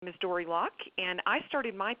is Dory Locke, and I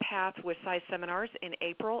started my path with Size Seminars in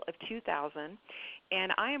April of 2000,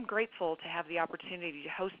 and I am grateful to have the opportunity to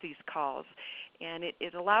host these calls. And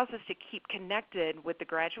it allows us to keep connected with the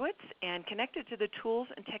graduates and connected to the tools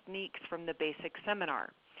and techniques from the basic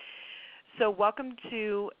seminar. So welcome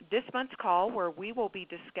to this month's call, where we will be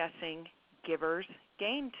discussing Giver's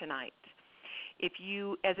Gain tonight. If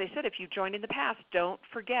you, as I said, if you joined in the past, don't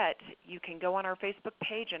forget you can go on our Facebook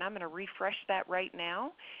page, and I'm going to refresh that right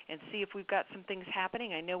now and see if we've got some things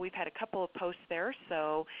happening. I know we've had a couple of posts there,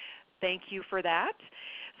 so thank you for that.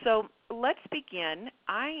 So let's begin.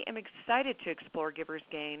 I am excited to explore Giver's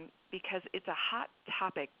Gain because it's a hot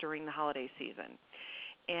topic during the holiday season.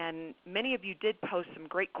 And many of you did post some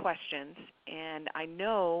great questions, and I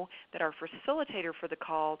know that our facilitator for the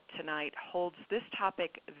call tonight holds this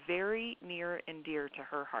topic very near and dear to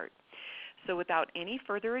her heart. So without any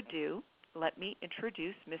further ado, let me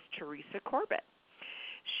introduce Ms. Teresa Corbett.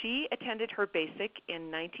 She attended her basic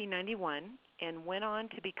in 1991 and went on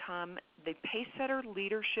to become the Pacesetter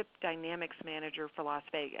Leadership Dynamics Manager for Las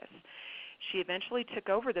Vegas. She eventually took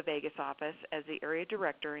over the Vegas office as the area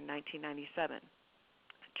director in 1997.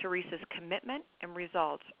 Teresa's commitment and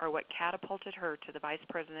results are what catapulted her to the Vice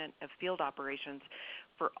President of Field Operations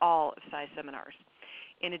for all of Size Seminars.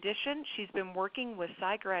 In addition, she's been working with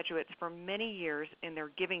Sci graduates for many years in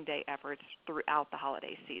their Giving Day efforts throughout the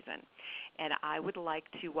holiday season. And I would like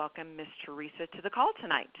to welcome Ms. Teresa to the call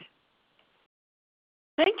tonight.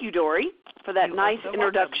 Thank you, Dory, for that nice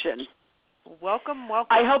introduction. Welcome.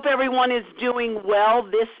 I hope everyone is doing well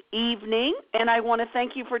this evening, and I want to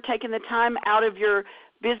thank you for taking the time out of your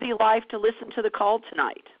busy life to listen to the call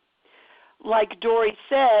tonight. Like Dory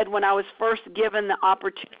said, when I was first given the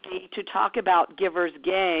opportunity to talk about Giver's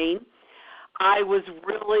Gain, I was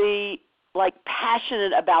really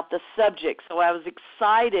passionate about the subject, so I was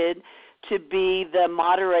excited to be the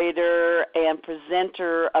moderator and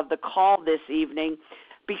presenter of the call this evening,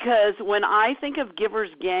 because when I think of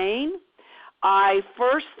Giver's Gain, I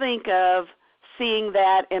first think of seeing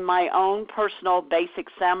that in my own personal basic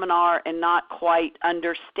seminar and not quite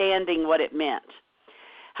understanding what it meant.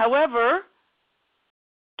 However,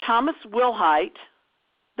 Thomas Wilhite,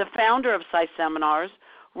 the founder of Size Seminars,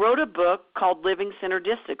 wrote a book called Living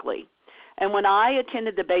Synergistically. And when I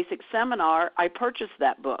attended the basic seminar, I purchased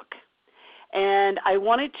that book. And I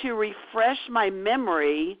wanted to refresh my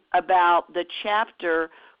memory about the chapter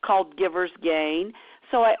called Giver's Gain.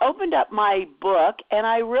 So I opened up my book, and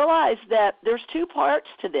I realized that there's two parts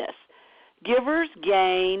to this: Givers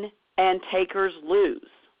gain and takers lose.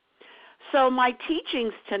 So my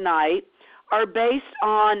teachings tonight are based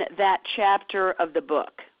on that chapter of the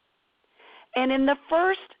book. And in the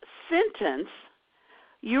first sentence,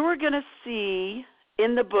 you are going to see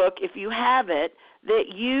in the book, if you have it,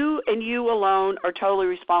 that you and you alone are totally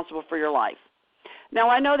responsible for your life. Now,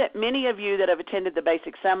 I know that many of you that have attended the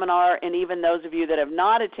basic seminar, and even those of you that have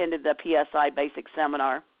not attended the PSI basic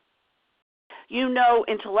seminar, you know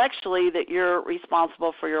intellectually that you're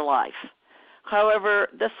responsible for your life. However,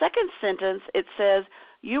 the second sentence, it says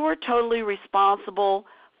you are totally responsible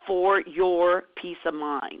for your peace of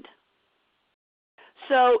mind.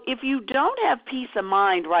 So if you don't have peace of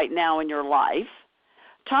mind right now in your life,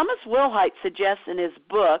 Thomas Wilhite suggests in his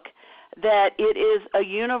book that it is a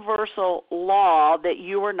universal law that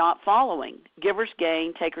you are not following. Givers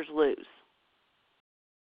gain, takers lose.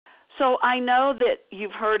 So I know that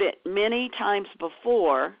you've heard it many times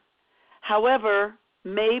before. However,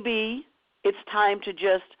 maybe it's time to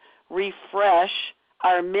just refresh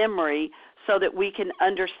our memory so that we can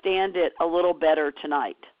understand it a little better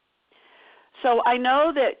tonight. So I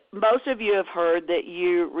know that most of you have heard that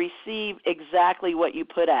you receive exactly what you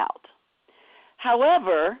put out.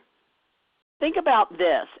 However, think about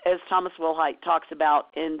this, as Thomas Wilhite talks about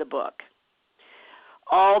in the book.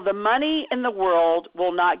 All the money in the world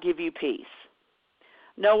will not give you peace.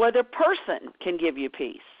 No other person can give you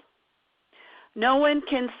peace. No one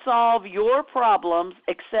can solve your problems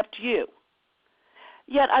except you.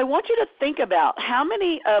 Yet I want you to think about how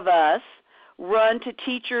many of us run to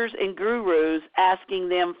teachers and gurus asking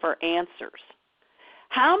them for answers.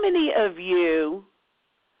 How many of you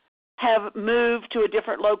have moved to a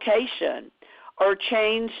different location or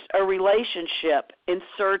changed a relationship in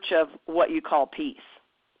search of what you call peace?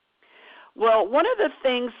 Well, one of the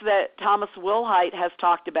things that Thomas Wilhite has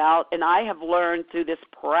talked about, and I have learned through this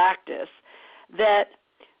practice, that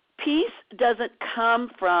peace doesn't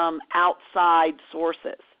come from outside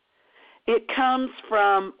sources. It comes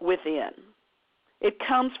from within. It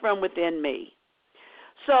comes from within me.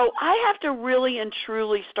 So I have to really and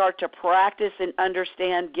truly start to practice and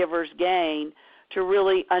understand Giver's Gain to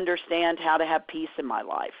really understand how to have peace in my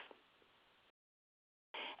life.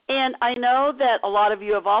 And I know that a lot of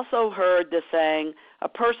you have also heard the saying, a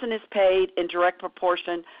person is paid in direct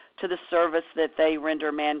proportion to the service that they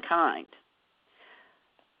render mankind.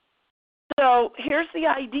 So here's the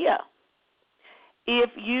idea. If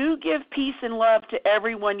you give peace and love to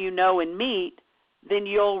everyone you know and meet, then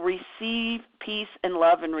you'll receive peace and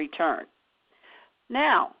love in return.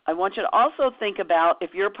 Now, I want you to also think about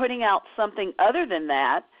if you're putting out something other than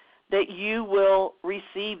that, that you will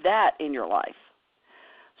receive that in your life.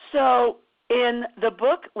 So in the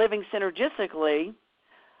book Living Synergistically,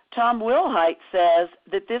 Tom Wilhite says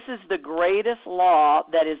that this is the greatest law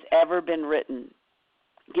that has ever been written.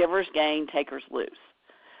 Givers gain, takers lose.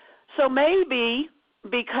 So maybe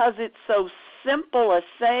because it's so simple a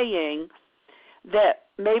saying that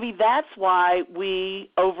maybe that's why we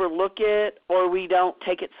overlook it or we don't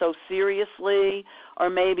take it so seriously, or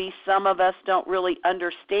maybe some of us don't really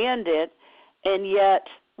understand it, and yet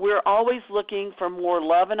we're always looking for more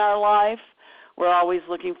love in our life. We're always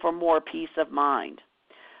looking for more peace of mind.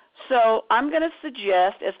 So I'm going to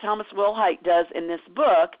suggest, as Thomas Wilhite does in this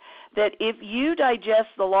book, that if you digest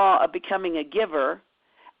the law of becoming a giver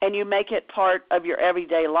and you make it part of your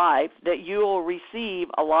everyday life, that you will receive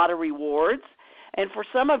a lot of rewards. And for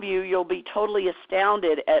some of you, you'll be totally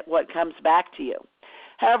astounded at what comes back to you.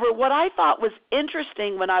 However, what I thought was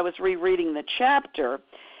interesting when I was rereading the chapter,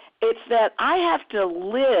 it's that I have to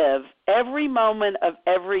live every moment of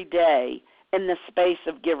every day in the space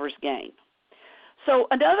of giver's gain. So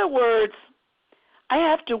in other words, I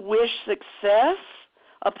have to wish success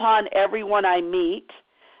upon everyone I meet,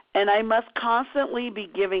 and I must constantly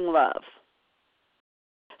be giving love.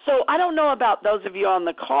 So I don't know about those of you on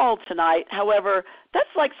the call tonight. However, that's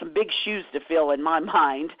like some big shoes to fill in my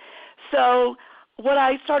mind. So what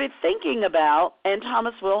I started thinking about, and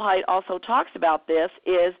Thomas Wilhite also talks about this,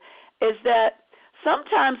 is that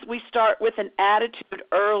sometimes we start with an attitude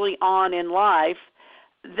early on in life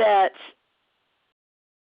that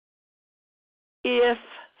if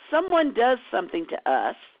someone does something to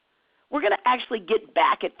us, we're going to actually get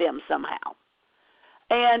back at them somehow.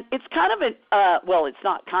 And it's kind of it's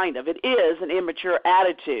not kind of, it is an immature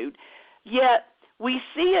attitude, yet we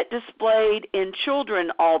see it displayed in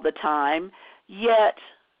children all the time, yet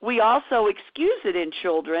we also excuse it in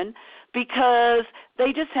children because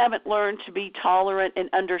they just haven't learned to be tolerant and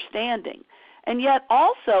understanding. And yet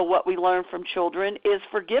also what we learn from children is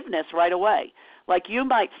forgiveness right away. Like you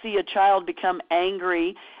might see a child become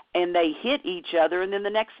angry and they hit each other, and then the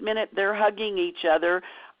next minute they're hugging each other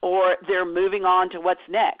or they're moving on to what's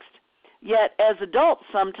next. Yet as adults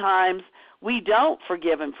sometimes we don't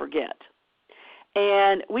forgive and forget.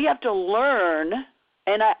 And we have to learn,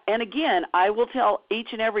 and again, I will tell each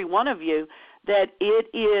and every one of you that it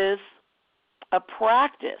is a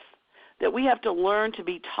practice that we have to learn to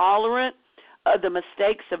be tolerant of the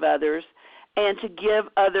mistakes of others and to give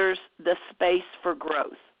others the space for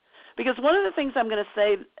growth. Because one of the things I'm going to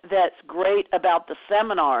say that's great about the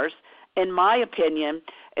seminars, in my opinion,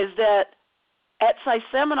 is that at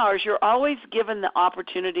seminars you're always given the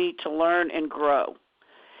opportunity to learn and grow.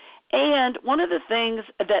 And one of the things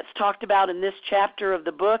that's talked about in this chapter of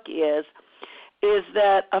the book is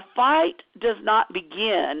that a fight does not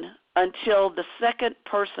begin until the second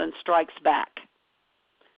person strikes back.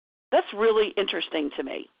 That's really interesting to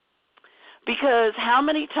me. Because how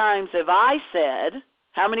many times have I said,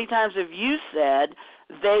 how many times have you said,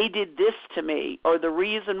 they did this to me, or the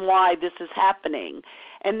reason why this is happening?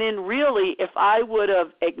 And then really, if I would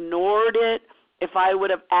have ignored it, if I would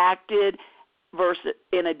have acted versus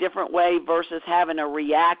in a different way versus having a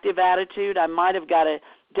reactive attitude, I might have got a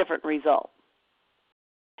different result.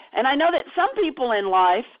 And I know that some people in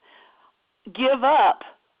life give up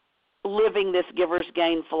living this giver's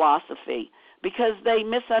gain philosophy because they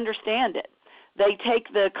misunderstand it. They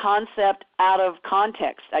take the concept out of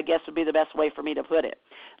context, I guess would be the best way for me to put it,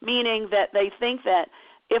 meaning that they think that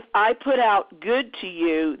if I put out good to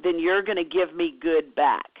you, then you're going to give me good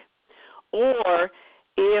back. Or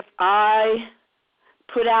if I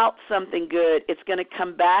put out something good, it's going to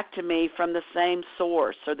come back to me from the same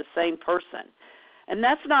source or the same person. And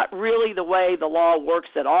that's not really the way the law works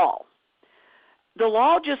at all. The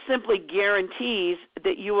law just simply guarantees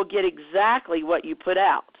that you will get exactly what you put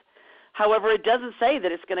out. However, it doesn't say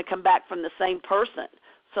that it's going to come back from the same person.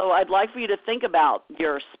 So I'd like for you to think about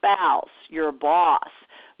your spouse, your boss,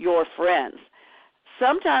 your friends.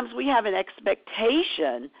 Sometimes we have an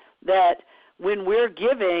expectation that when we're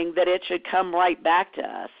giving that it should come right back to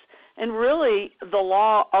us. And really, the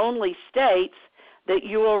law only states that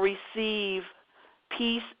you will receive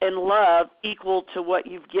peace and love equal to what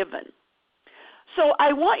you've given. So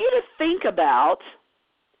I want you to think about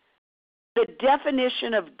the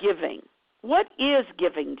definition of giving. What is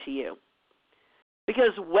giving to you?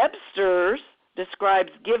 Because Webster's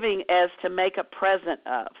describes giving as to make a present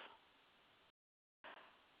of.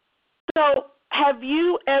 So have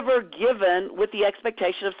you ever given with the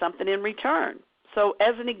expectation of something in return? So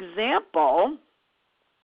as an example,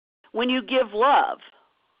 when you give love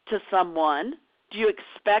to someone, do you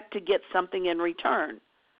expect to get something in return,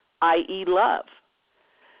 i.e. love?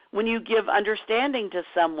 When you give understanding to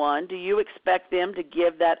someone, do you expect them to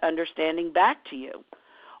give that understanding back to you?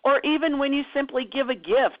 Or even when you simply give a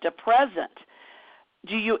gift, a present,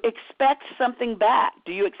 do you expect something back?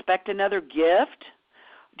 Do you expect another gift?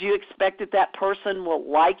 Do you expect that that person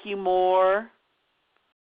will like you more?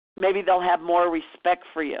 Maybe they'll have more respect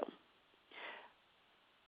for you.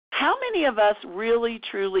 How many of us really,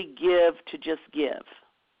 truly give to just give?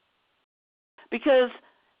 Because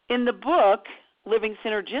in the book, Living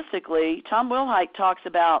Synergistically, Tom Wilhite talks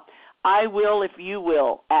about I will if you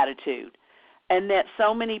will attitude, and that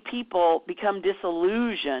so many people become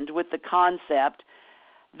disillusioned with the concept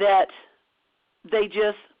that they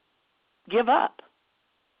just give up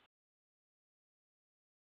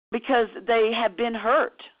because they have been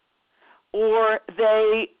hurt or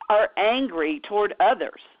they are angry toward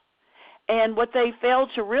others. And what they fail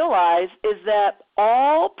to realize is that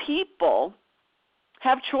all people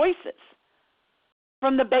have choices.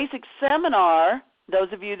 From the basic seminar, those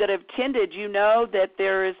of you that have attended, you know that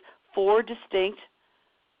there is 4 distinct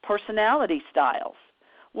personality styles.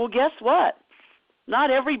 Well, guess what? Not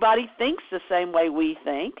everybody thinks the same way we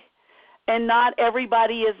think, and not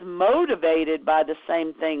everybody is motivated by the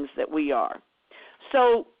same things that we are.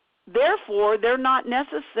 So, therefore, they're not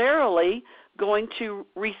necessarily going to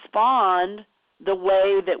respond the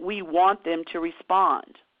way that we want them to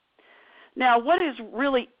respond. Now, what is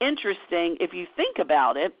really interesting, if you think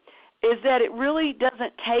about it, is that it really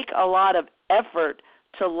doesn't take a lot of effort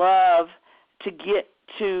to love, to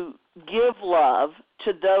give love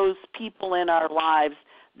to those people in our lives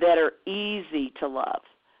that are easy to love,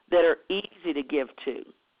 that are easy to give to.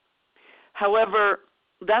 However,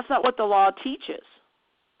 that's not what the law teaches.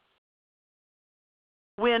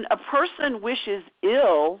 When a person wishes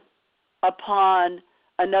ill upon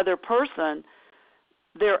another person,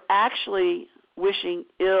 they're actually wishing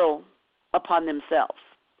ill upon themselves.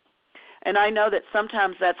 And I know that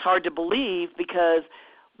sometimes that's hard to believe because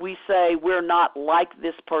we say we're not like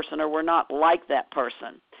this person or we're not like that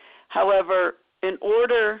person. However, in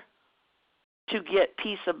order to get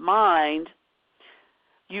peace of mind,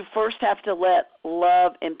 you first have to let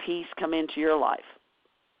love and peace come into your life.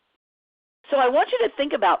 So I want you to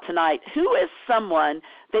think about tonight, who is someone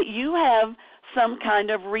that you have some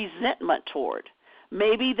kind of resentment toward?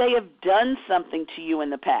 Maybe they have done something to you in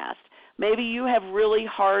the past. Maybe you have really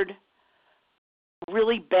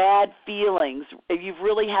bad feelings. You've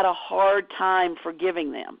really had a hard time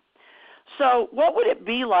forgiving them. So what would it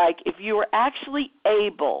be like if you were actually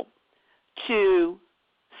able to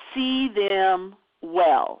see them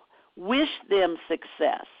well, wish them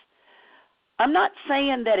success? I'm not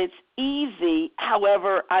saying that it's easy,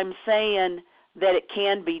 however, I'm saying that it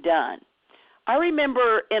can be done. I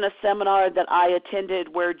remember in a seminar that I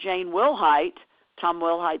attended where Jane Wilhite, Tom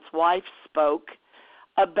Wilhite's wife, spoke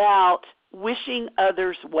about wishing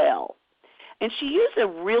others well. And she used a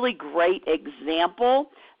really great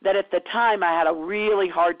example that at the time I had a really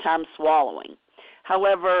hard time swallowing.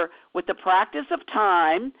 However, with the practice of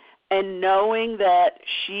time and knowing that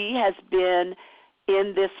she has been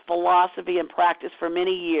in this philosophy and practice for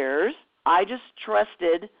many years, I just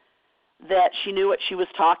trusted that she knew what she was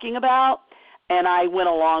talking about, and I went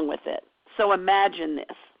along with it. So imagine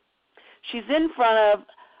this. She's in front of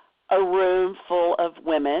a room full of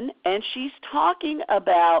women, and she's talking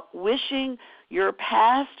about wishing your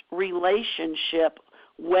past relationship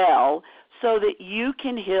well so that you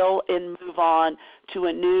can heal and move on to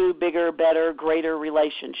a new, bigger, better, greater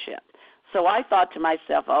relationship. So I thought to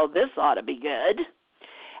myself, oh, this ought to be good.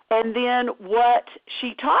 And then what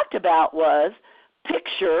she talked about was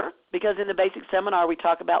picture, because in the basic seminar we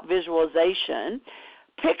talk about visualization,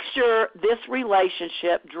 picture this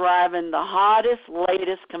relationship driving the hottest,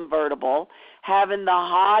 latest convertible, having the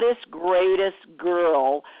hottest, greatest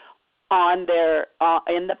girl on their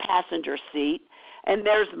in the passenger seat, and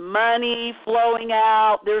there's money flowing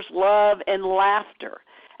out, there's love and laughter.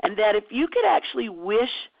 And that if you could actually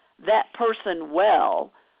wish that person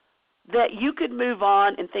well, that you could move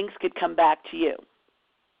on and things could come back to you.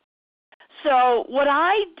 So what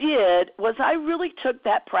I did was I really took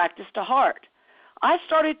that practice to heart. I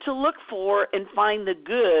started to look for and find the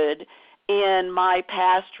good in my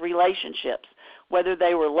past relationships, whether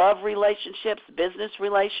they were love relationships, business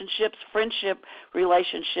relationships, friendship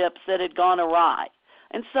relationships that had gone awry.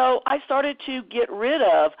 And so I started to get rid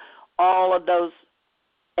of all of those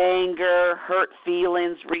anger, hurt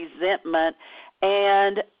feelings, resentment,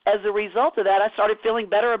 and as a result of that, I started feeling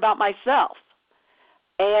better about myself.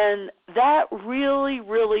 And that really,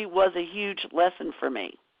 really was a huge lesson for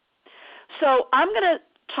me. So I'm going to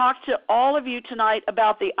talk to all of you tonight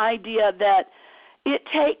about the idea that it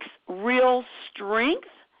takes real strength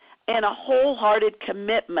and a wholehearted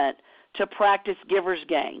commitment to practice giver's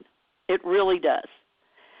gain. It really does.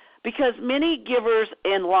 Because many givers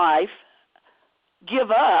in life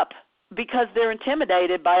give up because they're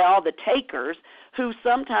intimidated by all the takers who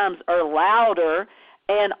sometimes are louder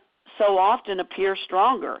and so often appear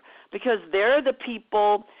stronger, because they're the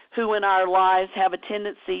people who in our lives have a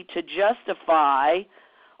tendency to justify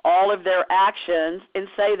all of their actions and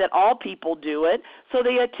say that all people do it, so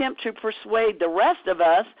they attempt to persuade the rest of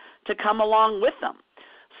us to come along with them.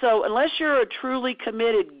 So unless you're a truly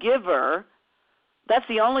committed giver, that's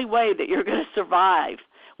the only way that you're going to survive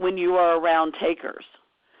when you are around takers.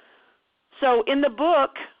 So in the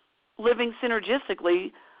book, Living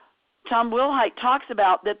Synergistically, Tom Wilhite talks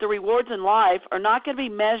about that the rewards in life are not going to be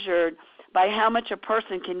measured by how much a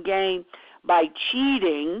person can gain by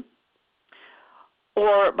cheating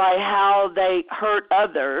or by how they hurt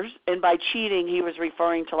others. And by cheating, he was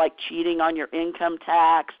referring to like cheating on your income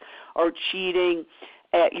tax or cheating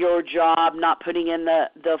at your job, not putting in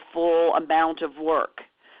the full amount of work.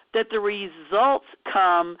 That the results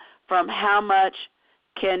come from how much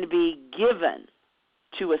can be given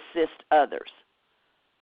to assist others.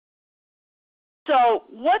 So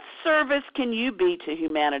what service can you be to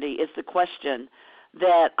humanity is the question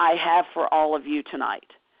that I have for all of you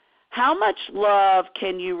tonight. How much love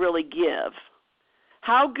can you really give?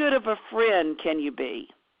 How good of a friend can you be?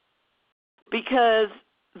 Because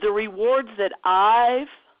the rewards that I've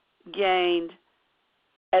gained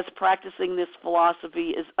as practicing this philosophy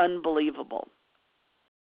is unbelievable.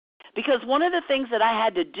 Because one of the things that I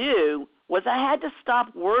had to do was I had to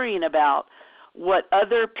stop worrying about what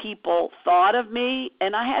other people thought of me,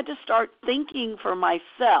 and I had to start thinking for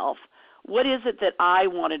myself, what is it that I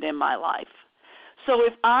wanted in my life? So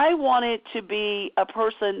if I wanted to be a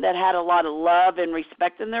person that had a lot of love and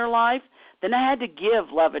respect in their life, then I had to give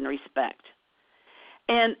love and respect.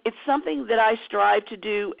 And it's something that I strive to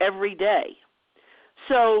do every day.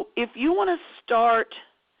 So if you want to start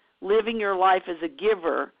living your life as a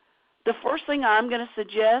giver, the first thing I'm going to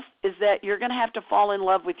suggest is that you're going to have to fall in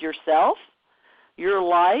love with yourself, your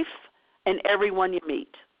life, and everyone you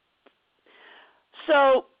meet.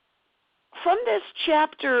 So from this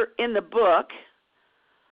chapter in the book,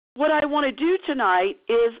 what I want to do tonight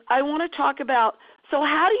is I want to talk about, so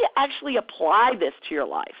how do you actually apply this to your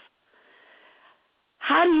life?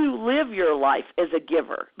 How do you live your life as a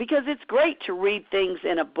giver? Because it's great to read things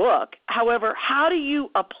in a book. However, how do you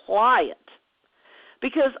apply it?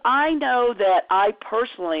 Because I know that I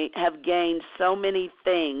personally have gained so many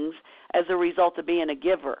things as a result of being a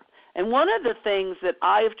giver. And one of the things that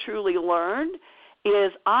I have truly learned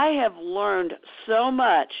is I have learned so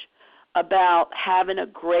much about having a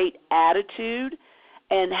great attitude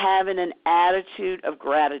and having an attitude of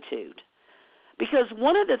gratitude. Because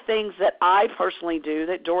one of the things that I personally do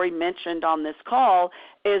that Dory mentioned on this call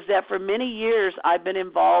is that for many years I've been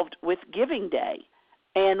involved with Giving Day,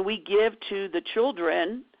 and we give to the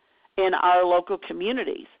children in our local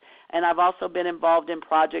communities. And I've also been involved in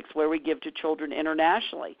projects where we give to children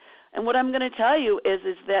internationally. And what I'm going to tell you is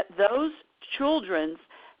that those children's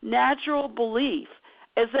natural belief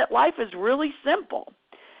is that life is really simple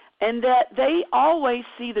and that they always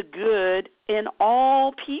see the good in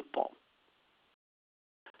all people.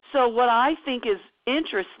 So what I think is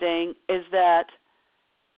interesting is that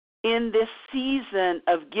in this season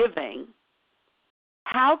of giving,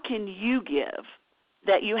 how can you give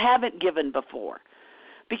that you haven't given before?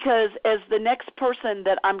 Because as the next person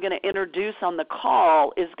that I'm going to introduce on the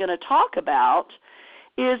call is going to talk about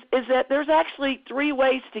is that there's actually three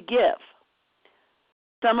ways to give.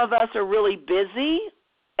 Some of us are really busy,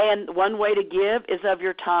 and one way to give is of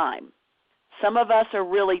your time. Some of us are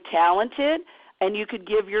really talented, and you could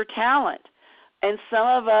give your talent. And some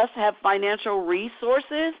of us have financial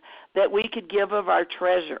resources that we could give of our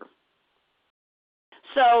treasure.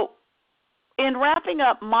 So in wrapping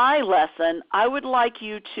up my lesson, I would like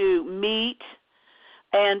you to meet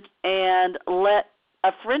and let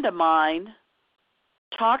a friend of mine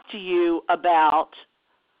talk to you about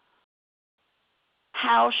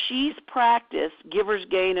how she's practiced giver's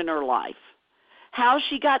gain in her life, how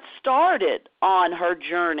she got started on her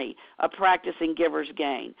journey of practicing Giver's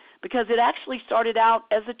Gain, because it actually started out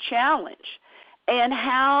as a challenge, and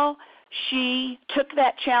how she took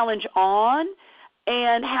that challenge on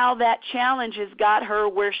and how that challenge has got her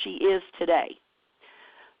where she is today.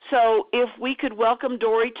 So if we could welcome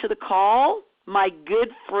Dory to the call, my good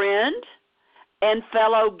friend and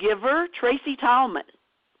fellow giver, Tracy Tallman.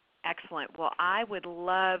 Excellent. Well, I would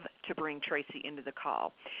love to bring Tracy into the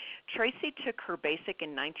call. Tracy took her basic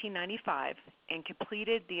in 1995 and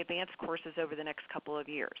completed the advanced courses over the next couple of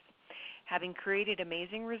years. Having created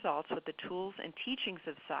amazing results with the tools and teachings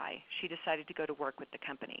of Psy, she decided to go to work with the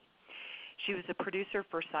company. She was a producer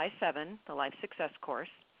for Psy 7, the Life Success Course,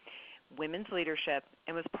 Women's Leadership,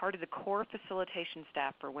 and was part of the core facilitation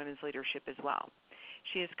staff for Women's Leadership as well.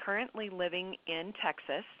 She is currently living in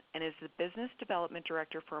Texas and is the Business Development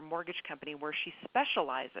Director for a mortgage company where she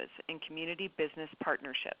specializes in community business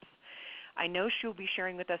partnerships. I know she will be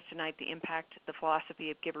sharing with us tonight the impact the philosophy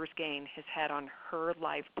of Giver's Gain has had on her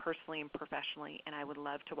life personally and professionally, and I would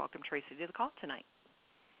love to welcome Tracy to the call tonight.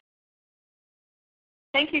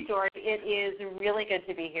 Thank you, Dory. It is really good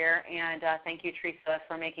to be here, and thank you, Teresa,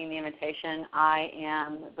 for making the invitation. I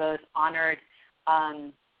am both honored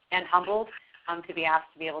and humbled to be asked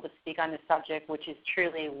to be able to speak on this subject, which is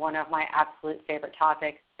truly one of my absolute favorite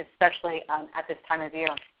topics, especially at this time of year.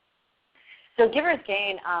 So Giver's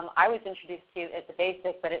Gain, I was introduced to as a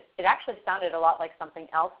basic, but it actually sounded a lot like something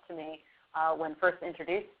else to me when first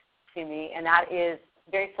introduced to me, and that is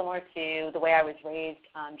very similar to the way I was raised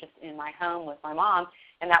just in my home with my mom,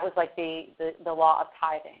 and that was like the law of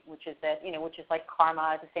tithing, which is that, which is like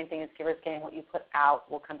karma, the same thing as Giver's Gain. What you put out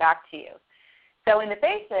will come back to you. So in the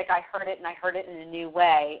basic, I heard it, and I heard it in a new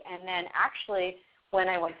way. And then actually when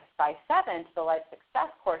I went to Psy 7, to the Life Success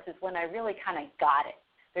Course, is when I really kind of got it.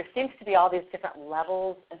 There seems to be all these different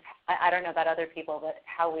levels. And I don't know about other people, but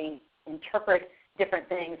how we interpret different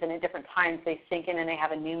things, and at different times they sink in and they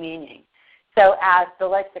have a new meaning. So as the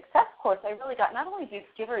Life Success Course, I really got not only do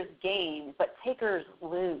givers gain, but takers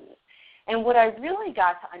lose. And what I really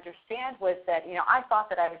got to understand was that, I thought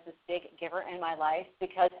that I was this big giver in my life,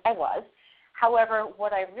 because I was. However,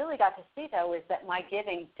 what I really got to see, though, is that my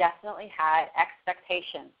giving definitely had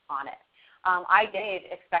expectations on it. I gave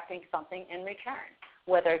expecting something in return,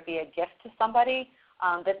 whether it be a gift to somebody,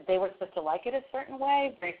 that they were supposed to like it a certain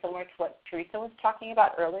way, very similar to what Teresa was talking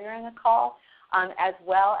about earlier in the call, as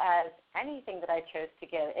well as anything that I chose to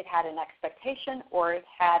give. It had an expectation, or it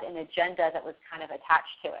had an agenda that was kind of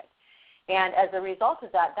attached to it. And as a result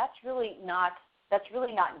of that, that's really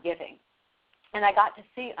not giving. And I got to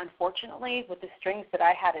see, unfortunately, with the strings that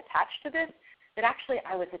I had attached to this, that actually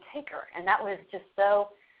I was a taker. And that was just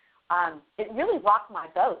so, it really rocked my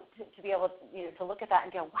boat to be able to, to look at that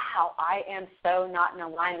and go, wow, I am so not in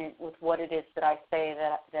alignment with what it is that I say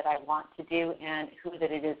that I want to do and who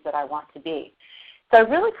that it is that I want to be. So I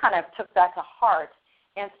really kind of took that to heart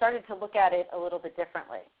and started to look at it a little bit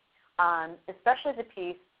differently, especially the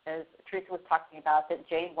piece, as Teresa was talking about, that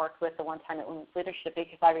Jane worked with the one time at Women's Leadership,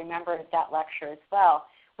 because I remembered that lecture as well,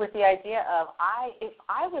 with the idea of if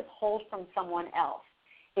I withhold from someone else,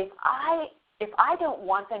 if I don't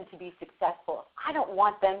want them to be successful, if I don't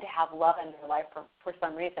want them to have love in their life for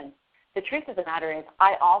some reason, the truth of the matter is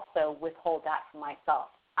I also withhold that from myself.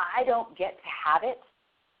 I don't get to have it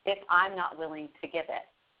if I'm not willing to give it.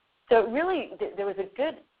 So really, there was a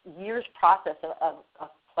good year's process of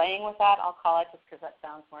playing with that, I'll call it, just because that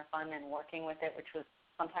sounds more fun than working with it, which was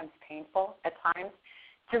sometimes painful at times,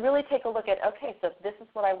 to really take a look at, okay, so if this is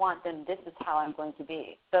what I want, then this is how I'm going to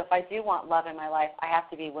be. So if I do want love in my life, I have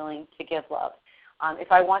to be willing to give love. If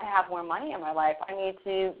I want to have more money in my life, I need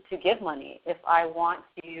to give money. If I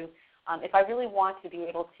really want to be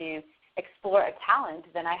able to explore a talent,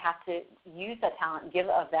 then I have to use that talent and give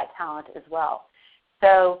of that talent as well.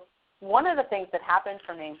 So one of the things that happened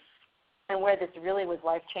for me, and where this really was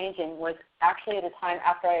life-changing, was actually at a time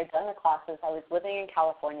after I had done the classes. I was living in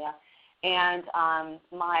California, and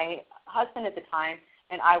my husband at the time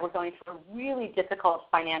and I were going through a really difficult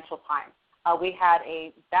financial time. We had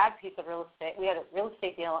a bad piece of real estate. We had a real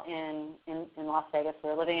estate deal in Las Vegas. We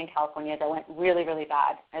were living in California that went really, really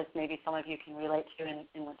bad, as maybe some of you can relate to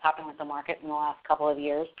in what's happened with the market in the last couple of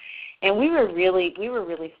years. And we were really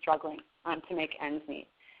struggling to make ends meet.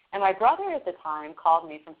 And my brother at the time called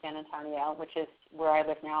me from San Antonio, which is where I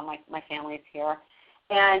live now. My family's here.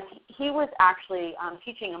 And he was actually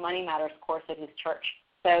teaching a Money Matters course at his church.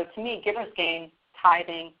 So to me, Giver's Gain,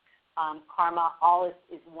 tithing, karma, all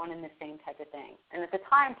is one and the same type of thing. And at the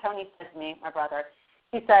time, Tony said to me, my brother,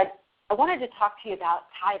 he said, I wanted to talk to you about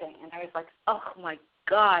tithing. And I was like, oh, my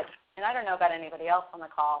God, and I don't know about anybody else on the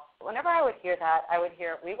call, but whenever I would hear that, I would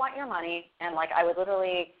hear, we want your money, and like I would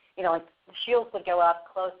literally, like shields would go up,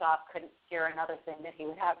 close off, couldn't hear another thing that he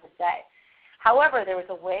would have to say. However, there was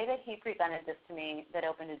a way that he presented this to me that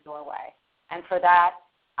opened a doorway. And for that,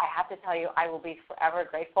 I have to tell you, I will be forever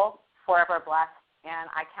grateful, forever blessed, and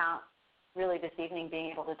I count really this evening being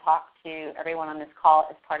able to talk to everyone on this call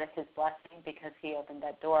as part of his blessing because he opened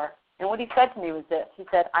that door. And what he said to me was this. He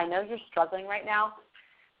said, I know you're struggling right now,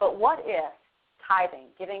 but what if tithing,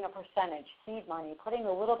 giving a percentage, seed money, putting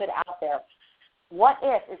a little bit out there, what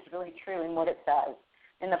if is really true in what it says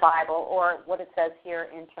in the Bible or what it says here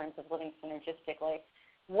in terms of living synergistically?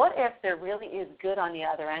 What if there really is good on the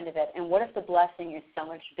other end of it, and what if the blessing is so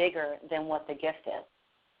much bigger than what the gift is?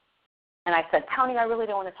 And I said, Tony, I really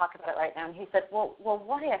don't want to talk about it right now. And he said, well,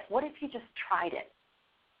 what if? What if you just tried it?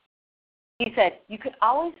 He said, you could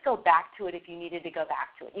always go back to it if you needed to go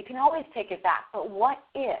back to it. You can always take it back. But what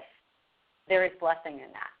if there is blessing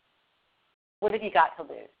in that? What have you got to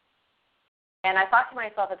lose? And I thought to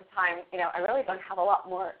myself at the time, I really don't have a lot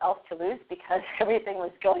more else to lose because everything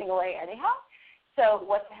was going away anyhow. So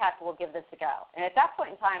what the heck, we'll give this a go. And at that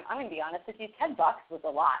point in time, I'm going to be honest with you, $10 was a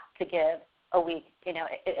lot to give a week,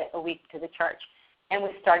 a week to the church. And we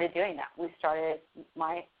started doing that.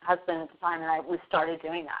 My husband at the time and I, we started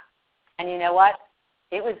doing that. And you know what?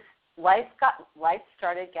 It was, life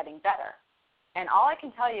started getting better. And all I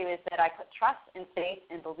can tell you is that I put trust and faith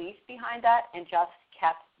and belief behind that and just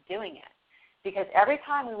kept doing it. Because every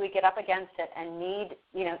time we would get up against it and need,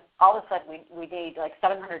 all of a sudden we need like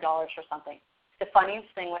 $700 for something, the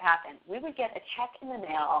funniest thing would happen. We would get a check in the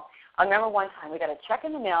mail. I remember one time we got a check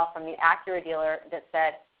in the mail from the Acura dealer that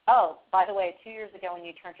said, oh, by the way, 2 years ago when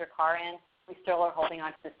you turned your car in, we still are holding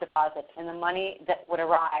on to this deposit. And the money that would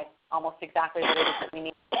arrive, almost exactly what it is that we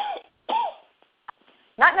need.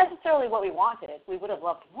 Not necessarily what we wanted. We would have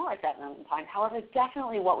loved more at that moment in time. However,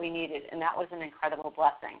 definitely what we needed, and that was an incredible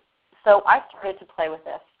blessing. So I started to play with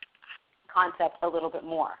this concept a little bit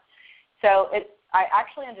more. So I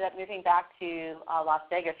actually ended up moving back to Las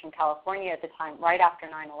Vegas from California at the time, right after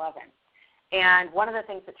 9/11. And one of the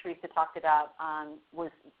things that Teresa talked about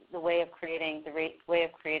was the way of creating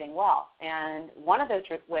wealth. And one of those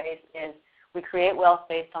ways is we create wealth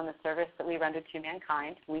based on the service that we render to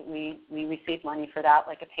mankind. We receive money for that,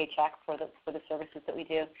 like a paycheck for the services that we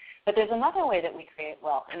do. But there's another way that we create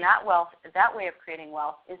wealth, and that way of creating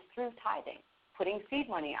wealth is through tithing, putting seed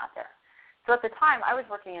money out there. So at the time, I was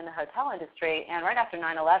working in the hotel industry, and right after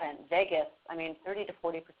 9/11, Vegas, 30 to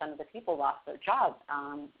 40% of the people lost their jobs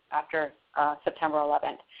after September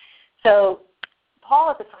 11th. So Paul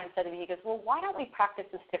at the time said to me, he goes, well, why don't we practice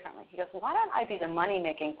this differently? He goes, why don't I be the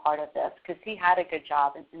money-making part of this? Because he had a good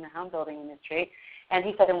job in the home building industry. And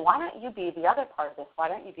he said, and why don't you be the other part of this? Why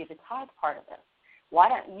don't you be the tithe part of this? Why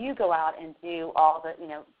don't you go out and do all the,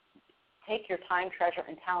 take your time, treasure,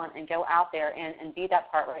 and talent and go out there and be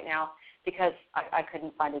that part right now because I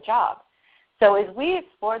couldn't find a job. So as we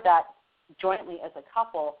explored that jointly as a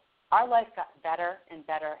couple, our life got better and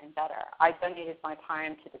better and better. I donated my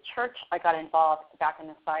time to the church. I got involved back in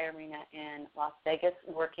the Sky Arena in Las Vegas,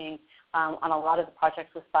 working on a lot of the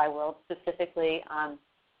projects with Sky World, specifically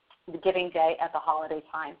the Giving Day at the holiday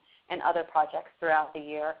time and other projects throughout the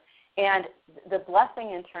year. And the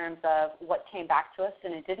blessing in terms of what came back to us,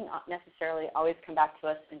 and it didn't necessarily always come back to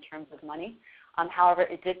us in terms of money. However,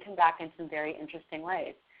 it did come back in some very interesting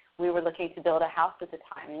ways. We were looking to build a house at the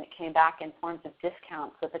time, and it came back in forms of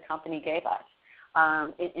discounts that the company gave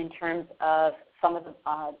us in terms of some of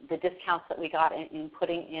the discounts that we got in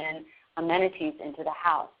putting in amenities into the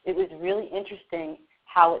house. It was really interesting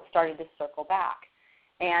how it started to circle back.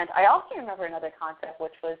 And I also remember another concept,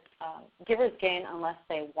 which was givers gain unless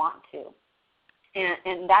they want to.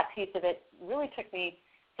 And that piece of it really took me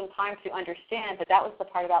some time to understand that was the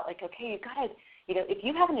part about, like, okay, you've got to, if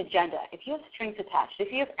you have an agenda, if you have strings attached,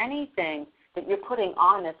 if you have anything that you're putting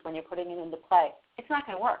on this when you're putting it into play, it's not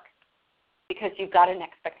going to work because you've got an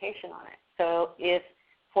expectation on it. So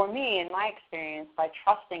for me, in my experience, by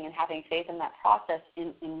trusting and having faith in that process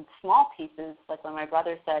in small pieces, like when my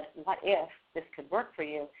brother said, what if this could work for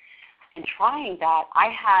you, and trying that, I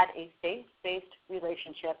had a faith-based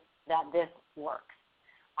relationship that this works.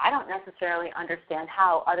 I don't necessarily understand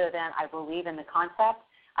how, other than I believe in the concept,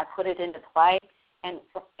 I put it into play, and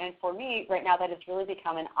for me, right now, that has really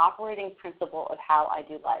become an operating principle of how I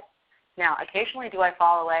do life. Now, occasionally do I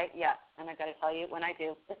fall away? Yes, and I've got to tell you, when I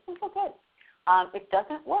do, it's so good. It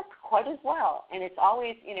doesn't work quite as well, and it's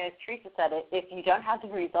always, as Teresa said, if you don't have the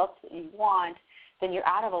results that you want, then you're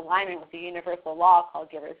out of alignment with the universal law called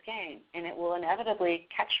giver's gain, and it will inevitably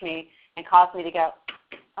catch me and cause me to go,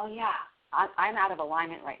 oh yeah, I'm out of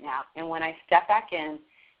alignment right now. And when I step back in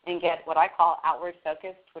and get what I call outward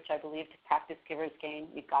focused, which I believe to practice giver's gain,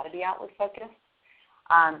 you've got to be outward focused,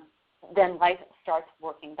 then life starts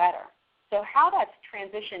working better. So how that's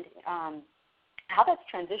transitioned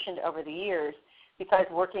over the years, besides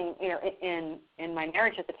working, in my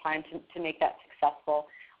marriage at the time to make that successful,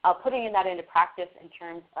 putting that into practice in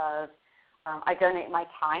terms of I donate my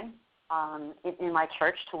time in my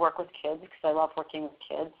church to work with kids because I love working with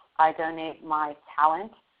kids. I donate my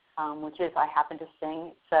talent, which is I happen to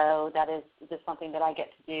sing, so that is just something that I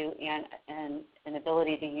get to do and an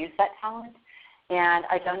ability to use that talent. And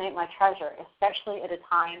I donate my treasure, especially at a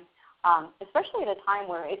time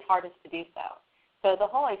where it's hardest to do so. So the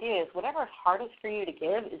whole idea is whatever is hardest for you to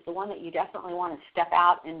give is the one that you definitely want to step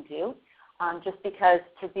out and do, just because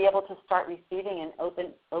to be able to start receiving and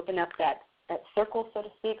open up that circle, so to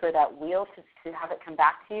speak, or that wheel to have it come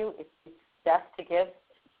back to you, it's best to give,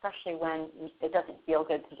 especially when it doesn't feel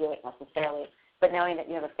good to do it necessarily, but knowing that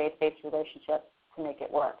you have a faith-based relationship to make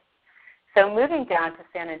it work. So moving down to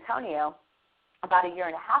San Antonio, about a year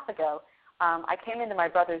and a half ago, I came into my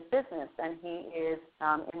brother's business, and he is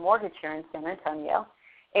in mortgage here in San Antonio.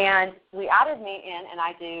 And we added me in, and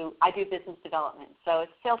I do business development. So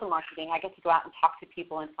it's sales and marketing. I get to go out and talk to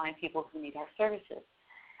people and find people who need our services.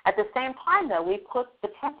 At the same time, though, we put the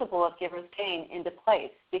principle of giver's gain into place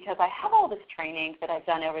because I have all this training that I've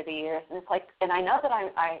done over the years, and and I know that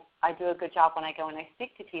I do a good job when I go and I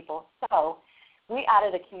speak to people. So we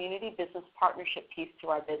added a community business partnership piece to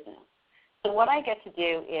our business. So what I get to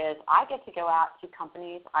do is I get to go out to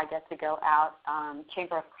companies. I get to go out,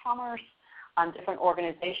 Chamber of Commerce, different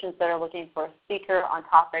organizations that are looking for a speaker on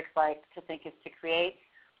topics like To Think is to Create,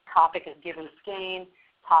 topic of giver's gain,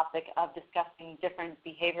 topic of discussing different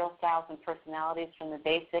behavioral styles and personalities from the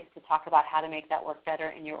basic to talk about how to make that work better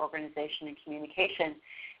in your organization and communication.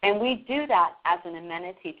 And we do that as an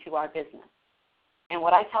amenity to our business. And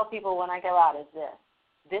what I tell people when I go out is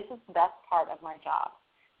this is the best part of my job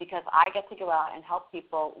because I get to go out and help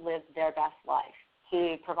people live their best life,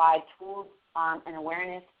 to provide tools and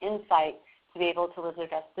awareness, insight to be able to live their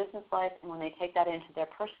best business life. And when they take that into their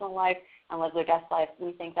personal life and live their best life,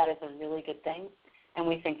 we think that is a really good thing. And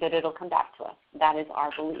we think that it'll come back to us. That is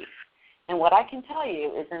our belief. And what I can tell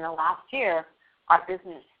you is in the last year, our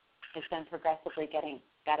business has been progressively getting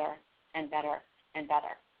better and better and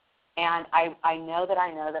better. And I know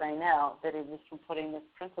that it is from putting this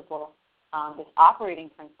principle, this operating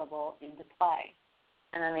principle into play.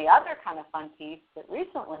 And then the other kind of fun piece that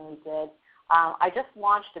recently we did, I just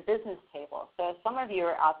launched a business table. So some of you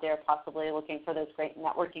are out there possibly looking for those great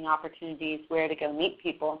networking opportunities, where to go meet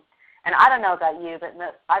people. And I don't know about you, but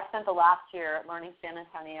I've spent the last year learning San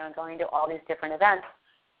Antonio and going to all these different events.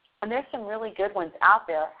 And there's some really good ones out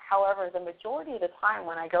there. However, the majority of the time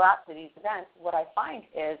when I go out to these events, what I find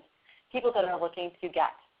is people that are looking to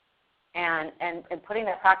get. And putting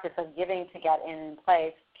that practice of giving to get in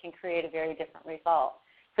place can create a very different result.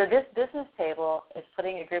 So this business table is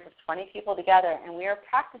putting a group of 20 people together, and we are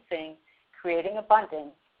practicing creating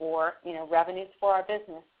abundance or revenues for our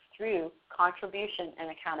business through contribution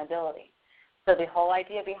and accountability. So the whole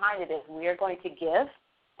idea behind it is we are going to give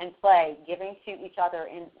and play, giving to each other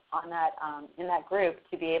in that group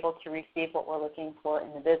to be able to receive what we're looking for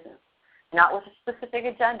in the business. Not with a specific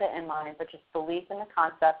agenda in mind, but just belief in the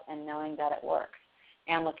concept and knowing that it works,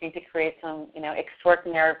 and looking to create some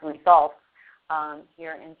extraordinary results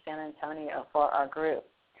here in San Antonio for our group.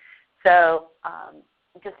 So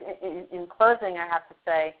just in closing, I have to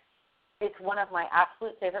say, it's one of my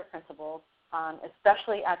absolute favorite principles,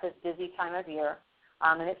 especially at this busy time of year.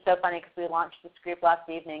 And it's so funny because we launched this group last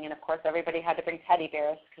evening, and, of course, everybody had to bring teddy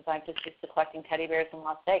bears because I'm just used to collecting teddy bears in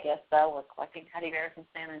Las Vegas. So we're collecting teddy bears in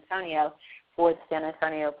San Antonio for the San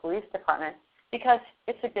Antonio Police Department because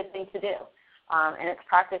it's a good thing to do. And it's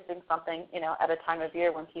practicing something, at a time of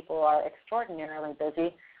year when people are extraordinarily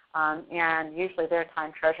busy, and usually their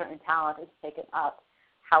time, treasure, and talent is taken up.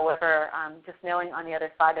 However, just knowing on the other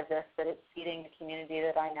side of this that it's feeding the community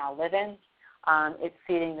that I now live in, it's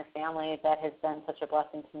feeding the family that has been such a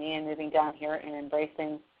blessing to me and moving down here and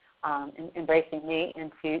embracing me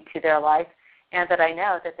into their life, and that I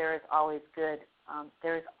know that there is always good.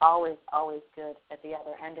 There is always good at the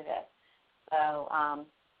other end of it. So,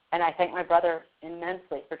 and I thank my brother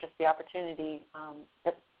immensely for just the opportunity,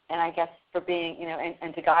 and I guess for being,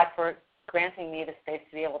 and to God for granting me the space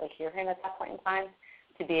to be able to hear him at that point in time,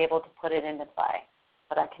 to be able to put it into play.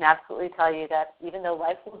 But I can absolutely tell you that even though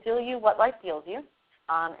life will deal you what life deals you,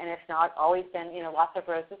 and it's not always been, lots of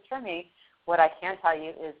roses for me, what I can tell you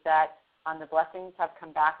is that the blessings have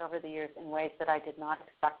come back over the years in ways that I did not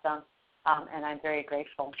expect them, and I'm very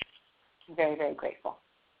grateful. very, very grateful.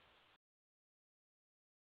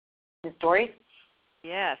 Ms. Dory?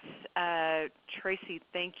 Yes, Tracy,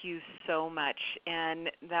 thank you so much. And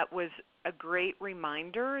that was a great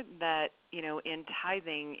reminder that, in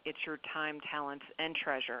tithing, it's your time, talents, and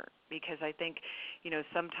treasure. Because I think,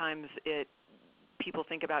 sometimes people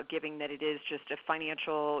think about giving that it is just a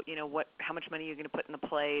financial, how much money you're going to put in the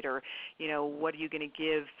plate, or, what are you going to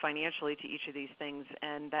give financially to each of these things.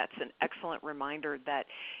 And that's an excellent reminder that,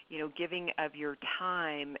 giving of your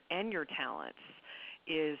time and your talents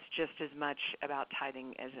is just as much about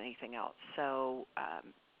tithing as anything else. So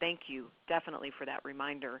thank you definitely for that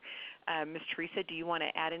reminder. Ms. Teresa, do you want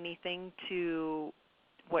to add anything to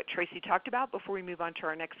what Tracy talked about before we move on to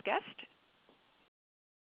our next guest?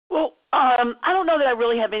 Well, I don't know that I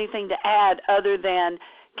really have anything to add other than,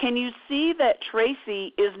 can you see that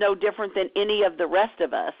Tracy is no different than any of the rest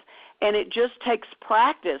of us? And it just takes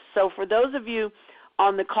practice. So for those of you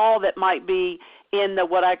on the call that might be in the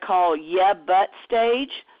what I call yeah but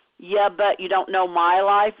stage, yeah but you don't know my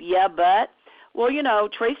life, yeah but. Well,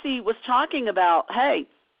 Tracy was talking about, hey,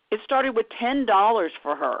 it started with $10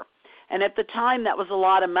 for her. And at the time that was a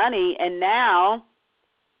lot of money, and now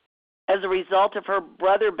as a result of her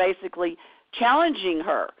brother basically challenging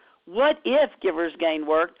her, what if Giver's Gain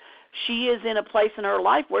worked, she is in a place in her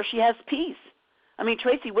life where she has peace. I mean,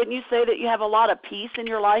 Tracy, wouldn't you say that you have a lot of peace in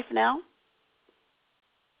your life now?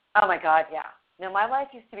 Oh, my God, yeah. My life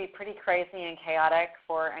used to be pretty crazy and chaotic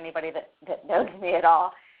for anybody that knows me at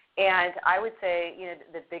all. And I would say,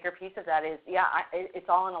 the bigger piece of that is, it's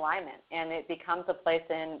all in alignment, and it becomes a place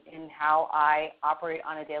in how I operate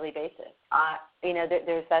on a daily basis.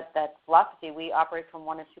 There's that philosophy. We operate from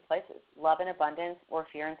one of two places, love and abundance or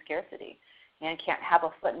fear and scarcity, and can't have a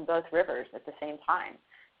foot in both rivers at the same time.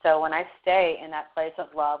 So when I stay in that place of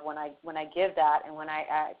love, when I give that, and when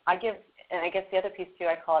I give, and I guess the other piece too,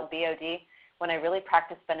 I call it BOD, when I really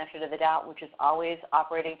practice benefit of the doubt, which is always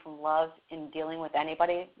operating from love in dealing with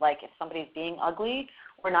anybody, like if somebody's being ugly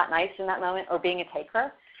or not nice in that moment or being a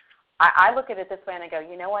taker, I look at it this way and I go,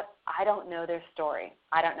 you know what? I don't know their story.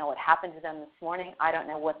 I don't know what happened to them this morning. I don't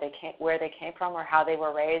know where they came from or how they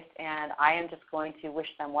were raised, and I am just going to wish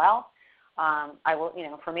them well. I will,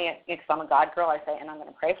 for me, because I'm a God girl, I say, and I'm going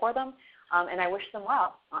to pray for them, and I wish them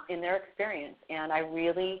well in their experience. And I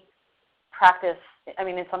really practice,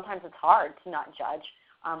 and sometimes it's hard to not judge,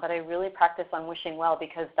 but I really practice on wishing well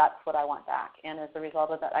because that's what I want back. And as a result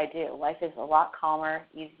of that, I do. Life is a lot calmer,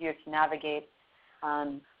 easier to navigate,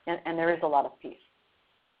 and there is a lot of peace.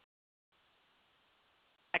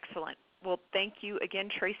 Excellent. Well, thank you again,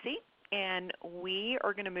 Tracy. And we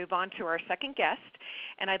are going to move on to our second guest.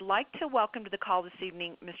 And I'd like to welcome to the call this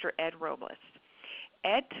evening Mr. Ed Robles.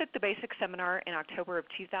 Ed took the basic seminar in October of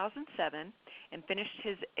 2007 and finished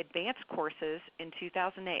his advanced courses in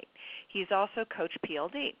 2008. He's also coached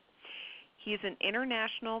PLD. He's an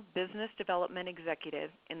international business development executive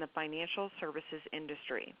in the financial services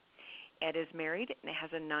industry. Ed is married and has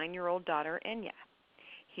a 9-year-old daughter, Enya.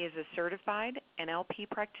 He is a certified NLP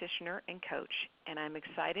practitioner and coach, and I'm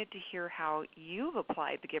excited to hear how you've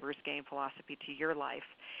applied the Giver's Gain philosophy to your life.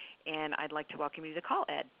 And I'd like to welcome you to the call,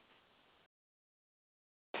 Ed.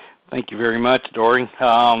 Thank you very much, Dory.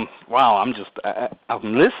 Wow,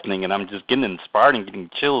 I'm listening, and I'm just getting inspired and getting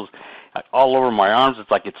chills all over my arms. It's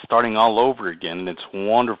like it's starting all over again, and it's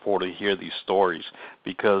wonderful to hear these stories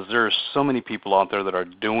because there are so many people out there that are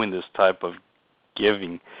doing this type of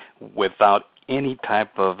giving without any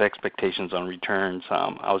type of expectations on returns.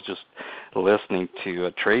 I was just listening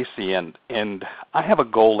to Tracy, and I have a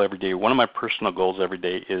goal every day. One of my personal goals every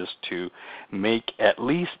day is to make at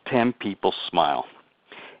least 10 people smile.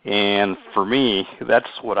 And for me, that's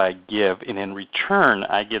what I give. And in return,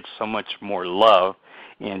 I get so much more love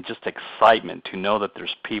and just excitement to know that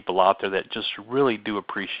there's people out there that just really do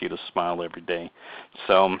appreciate a smile every day.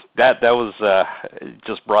 So that was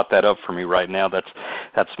just brought that up for me right now.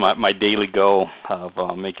 That's my daily goal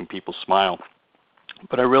of making people smile.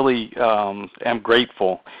 But I really am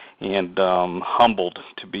grateful and humbled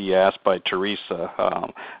to be asked by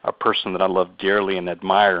Teresa, a person that I love dearly and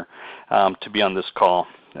admire, to be on this call.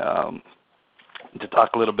 To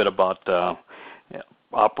talk a little bit about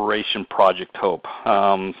Operation Project Hope.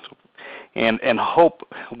 And hope,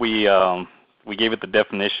 we gave it the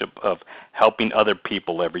definition of helping other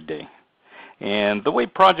people every day. And the way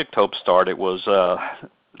Project Hope started was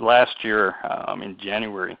last year in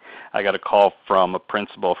January, I got a call from a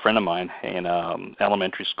principal, a friend of mine, in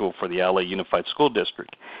elementary school for the LA Unified School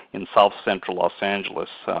District in South Central Los Angeles.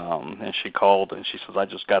 And she called and she says, I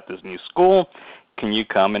just got this new school. can you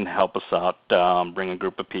come and help us out, bring a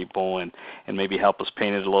group of people and maybe help us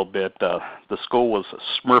paint it a little bit. The school was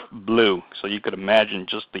Smurf blue, so you could imagine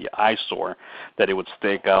just the eyesore that it would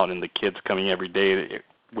stake out, and the kids coming every day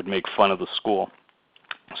would make fun of the school.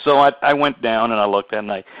 So I went down and I looked at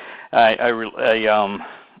it, and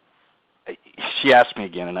she asked me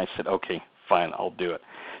again, and I said, okay, fine, I'll do it.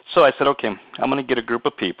 So I said, okay, I'm going to get a group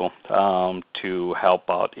of people to help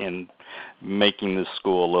out in making this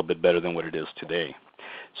school a little bit better than what it is today.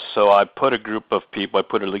 So I put a group of people, I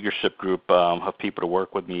put a leadership group of people to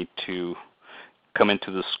work with me to come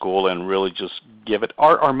into the school and really just give it,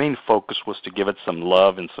 our main focus was to give it some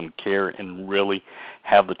love and some care and really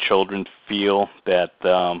have the children feel that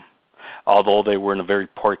although they were in a very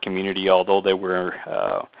poor community, although they were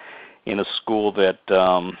in a school that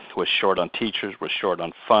was short on teachers, was short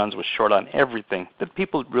on funds, was short on everything, that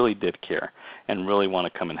people really did care and really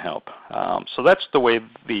want to come and help. So that's the way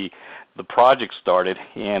the project started.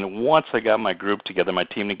 And once I got my group together, my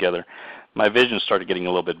team together, my vision started getting a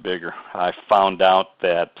little bit bigger. I found out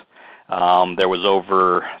that there was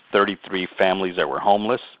over 33 families that were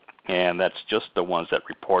homeless, and that's just the ones that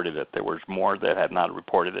reported it. There was more that had not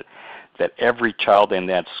reported it. That every child in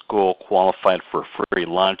that school qualified for free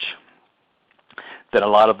lunch, that a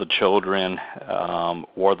lot of the children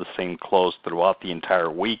wore the same clothes throughout the entire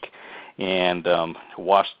week and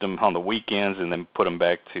washed them on the weekends and then put them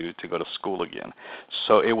back to go to school again.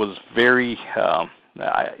 So it was very,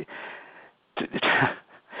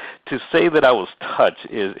 to say that I was touched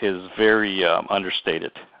is very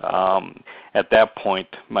understated. At that point,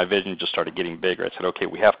 my vision just started getting bigger. I said, okay,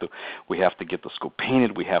 we have to get the school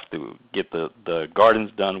painted. We have to get the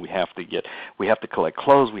gardens done. We have to collect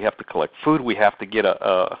clothes. We have to collect food. We have to get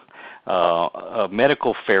a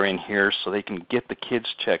medical fair in here so they can get the kids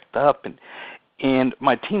checked up. And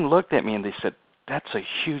my team looked at me and they said, that's a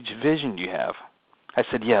huge vision you have. I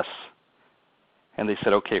said, yes. And they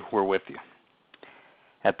said, okay, we're with you.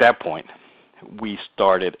 At that point, we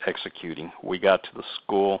started executing. We got to the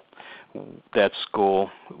school. That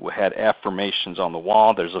school had affirmations on the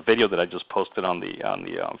wall. There's a video that I just posted on the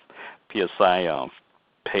PSI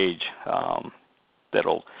page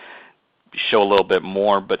that'll show a little bit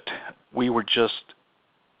more, but we were just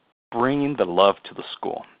bringing the love to the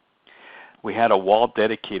school. We had a wall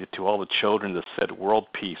dedicated to all the children that said world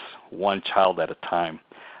peace, one child at a time.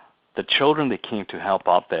 The children that came to help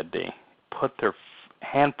out that day put their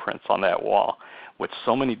handprints on that wall with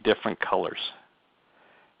so many different colors,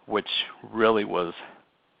 which really was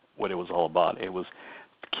what it was all about. It was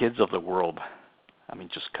kids of the world,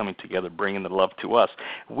 just coming together, bringing the love to us.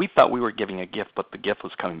 We thought we were giving a gift, but the gift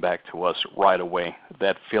was coming back to us right away,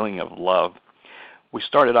 that feeling of love. We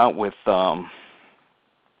started out with a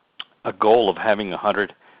goal of having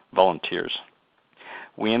 100 volunteers.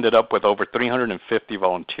 We ended up with over 350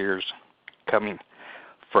 volunteers coming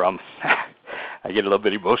from, I get a little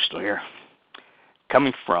bit emotional here,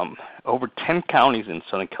 coming from over 10 counties in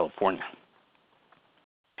Southern California.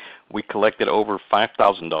 We collected over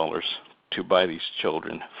 $5,000 to buy these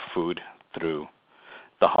children food through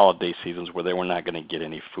the holiday seasons where they were not going to get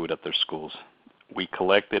any food at their schools. We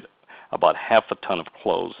collected about half a ton of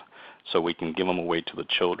clothes so we can give them away to the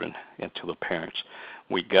children and to the parents.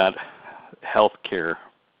 We got health care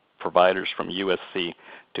providers from USC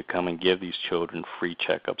to come and give these children free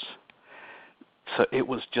checkups. So it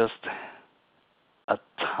was just a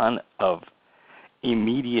ton of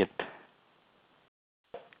immediate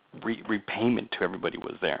repayment to everybody who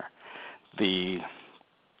was there. The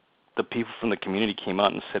people from the community came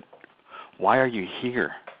out and said, why are you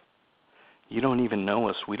here? You don't even know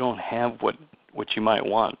us. We don't have what you might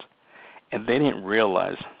want. And they didn't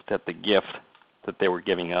realize that the gift that they were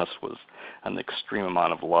giving us was an extreme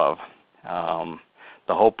amount of love.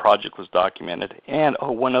 The whole project was documented. And,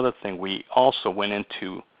 one other thing, we also went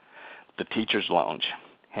into the teacher's lounge,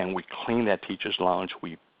 and we cleaned that teacher's lounge.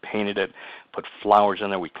 We painted it, put flowers in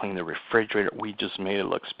there. We cleaned the refrigerator. We just made it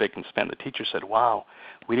look spick and span. The teacher said, wow,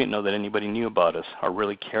 we didn't know that anybody knew about us or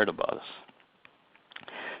really cared about us.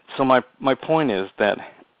 So my point is that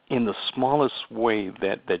in the smallest way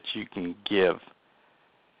that you can give,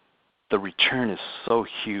 the return is so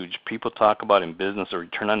huge. People talk about in business a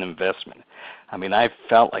return on investment. I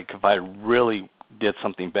felt like if I really did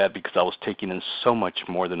something bad because I was taking in so much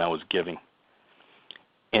more than I was giving.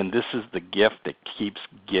 And this is the gift that keeps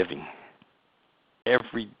giving.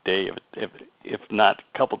 Every day, if not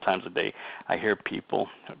a couple times a day, I hear people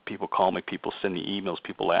call me, people send me emails,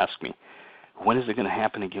 people ask me, when is it going to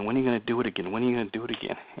happen again? When are you going to do it again? When are you going to do it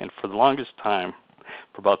again? And for the longest time,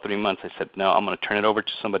 for about 3 months, I said, no, I'm going to turn it over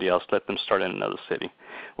to somebody else, let them start in another city.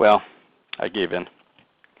 Well, I gave in.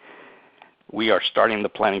 we are starting the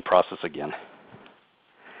planning process again.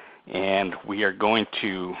 And we are going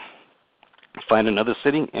to find another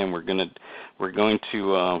city, and we're going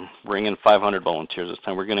to bring in 500 volunteers this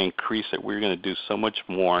time. We're going to increase it. We're going to do so much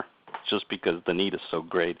more just because the need is so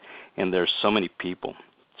great, and there's so many people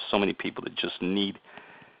that just need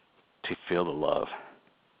to feel the love.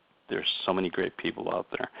 There's so many great people out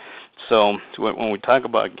there. So when we talk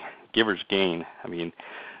about Givers Gain, I mean,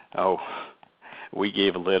 we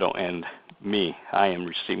gave a little, and I am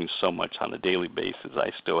receiving so much on a daily basis.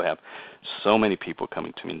 I still have so many people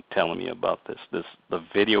coming to me and telling me about this. The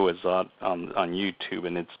video is on YouTube,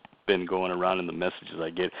 and it's been going around in the messages I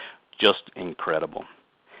get. Just incredible.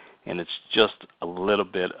 And it's just a little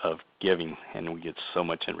bit of giving, and we get so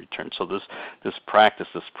much in return. So this practice,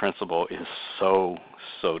 this principle is so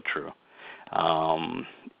true. And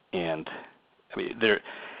I mean,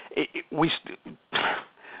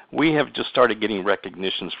 we have just started getting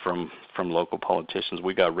recognitions from local politicians.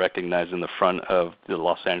 We got recognized in the front of the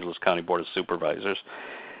Los Angeles County Board of Supervisors.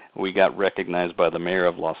 We got recognized by the mayor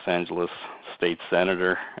of Los Angeles, state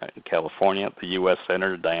senator in California, the U.S.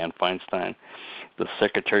 Senator Dianne Feinstein, the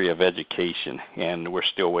Secretary of Education, and we're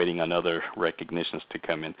still waiting on other recognitions to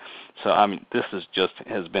come in. So, I mean, this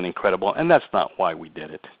has been incredible, and that's not why we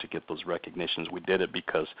did it, to get those recognitions. We did it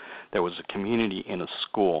because there was a community in a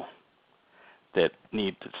school that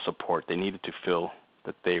needed support. They needed to feel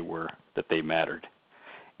that they mattered.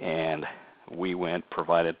 And we went,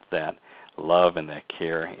 provided that love and that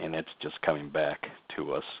care, and it's just coming back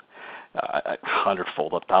to us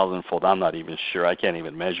 100-fold, 1,000-fold. I'm not even sure. I can't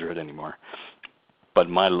even measure it anymore. But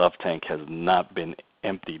my love tank has not been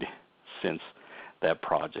emptied since that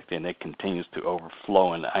project, and it continues to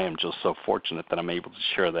overflow, and I am just so fortunate that I'm able to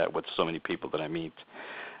share that with so many people that I meet.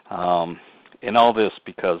 And all this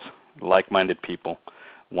because like-minded people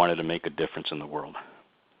wanted to make a difference in the world,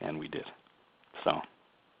 and we did. So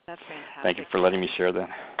that's fantastic. Thank you for letting me share that.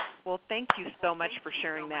 Well, thank you so much for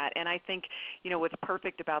sharing that. And I think, what's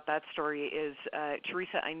perfect about that story is,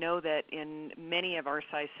 Teresa, I know that in many of our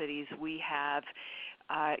size cities we have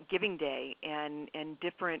Giving Day and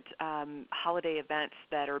different holiday events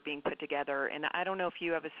that are being put together. And I don't know if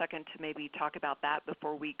you have a second to maybe talk about that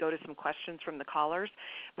before we go to some questions from the callers,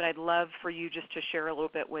 but I'd love for you just to share a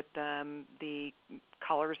little bit with the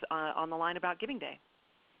callers on the line about Giving Day.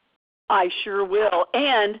 I sure will.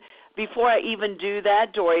 And before I even do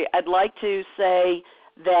that, Dory, I'd like to say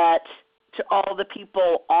that to all the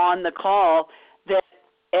people on the call that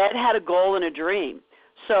Ed had a goal and a dream.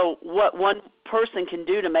 So what one person can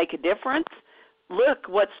do to make a difference, look,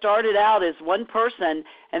 what started out as one person,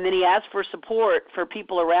 and then he asked for support for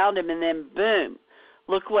people around him, and then boom,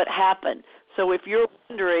 look what happened. So if you're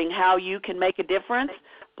wondering how you can make a difference,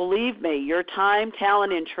 believe me, your time,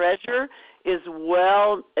 talent, and treasure is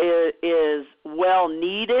well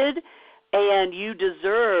needed, and you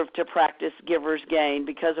deserve to practice Giver's Gain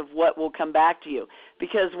because of what will come back to you.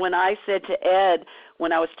 Because when I said to Ed,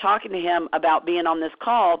 when I was talking to him about being on this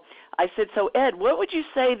call, I said, so Ed, what would you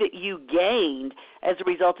say that you gained as a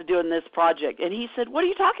result of doing this project? And he said, what are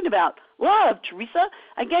you talking about? Love, Teresa.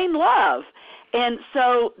 I gained love. And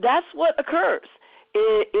so that's what occurs.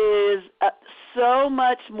 It is so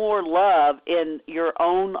much more love in your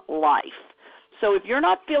own life. So if you're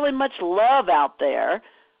not feeling much love out there,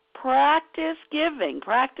 practice giving,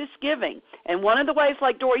 practice giving. And one of the ways,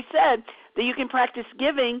 like Dory said, that you can practice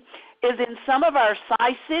giving is in some of our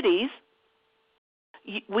size cities,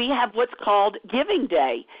 we have what's called Giving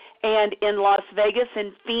Day. And in Las Vegas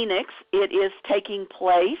and Phoenix, it is taking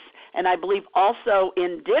place, and I believe also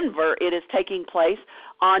in Denver, it is taking place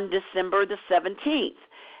on December the 17th.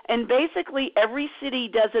 And basically every city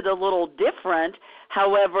does it a little different.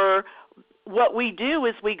 However, what we do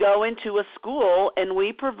is we go into a school and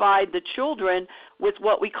we provide the children with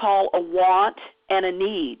what we call a want and a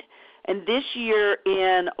need. And this year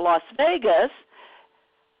in Las Vegas,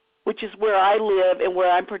 which is where I live and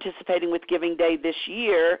where I'm participating with Giving Day this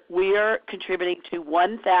year, we are contributing to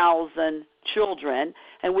 1,000 children,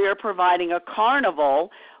 and we are providing a carnival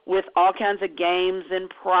with all kinds of games and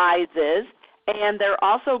prizes. And they're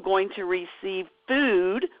also going to receive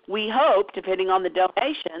food, we hope, depending on the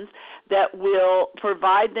donations, that will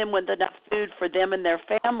provide them with enough food for them and their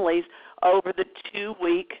families over the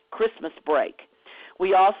 2-week Christmas break.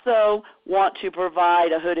 We also want to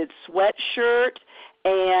provide a hooded sweatshirt,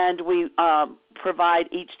 and we provide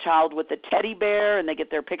each child with a teddy bear, and they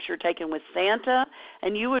get their picture taken with Santa.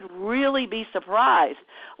 And you would really be surprised.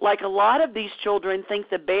 Like a lot of these children think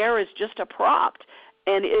the bear is just a prop.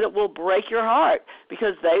 And it will break your heart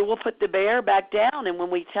because they will put the bear back down, and when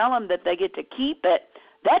we tell them that they get to keep it,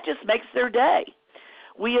 that just makes their day.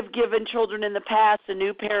 We have given children in the past a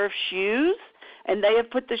new pair of shoes, and they have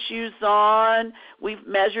put the shoes on. We've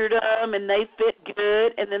measured them, and they fit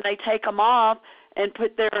good, and then they take them off and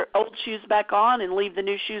put their old shoes back on and leave the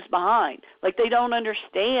new shoes behind. Like, they don't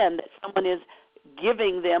understand that someone is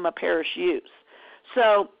giving them a pair of shoes.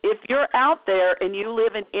 So if you're out there and you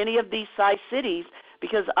live in any of these size cities,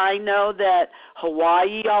 because I know that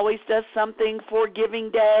Hawaii always does something for Giving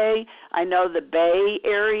Day. I know the Bay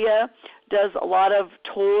Area does a lot of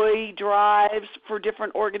toy drives for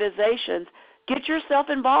different organizations. Get yourself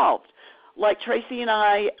involved, like Tracy and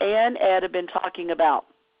I and Ed have been talking about.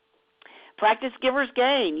 Practice giver's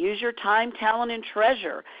gain. Use your time, talent, and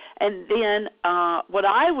treasure. And then what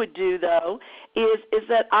I would do, though, is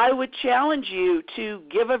that I would challenge you to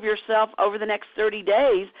give of yourself over the next 30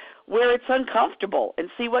 days where it's uncomfortable and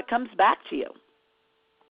see what comes back to you.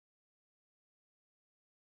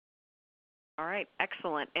 All right,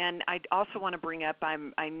 excellent. And I also want to bring up, I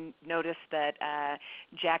noticed that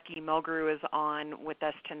Jackie Mulgrew is on with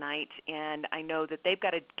us tonight, and I know that they've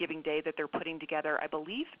got a Giving Day that they're putting together, I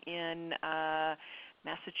believe, in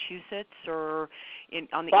Massachusetts or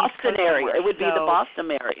on the Boston East Coast area. somewhere. It would be the Boston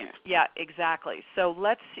area. Yeah, exactly. So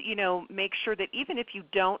let's, make sure that even if you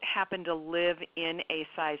don't happen to live in a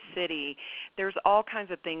size city, there's all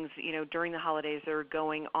kinds of things, during the holidays that are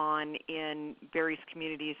going on in various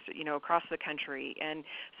communities, across the country. And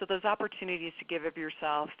so those opportunities to give of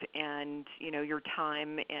yourself and, your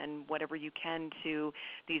time and whatever you can to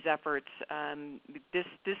these efforts, this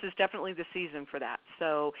is definitely the season for that.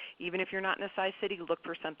 So even if you're not in a size city, look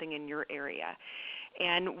for something in your area.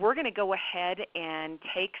 And we're going to go ahead and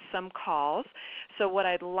take some calls. So what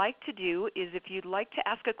I'd like to do is, if you'd like to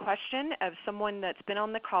ask a question of someone that's been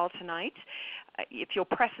on the call tonight, if you'll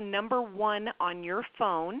press number 1 on your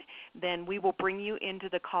phone, then we will bring you into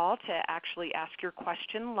the call to actually ask your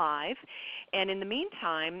question live. And in the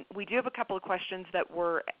meantime, we do have a couple of questions that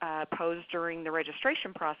were posed during the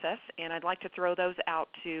registration process, and I'd like to throw those out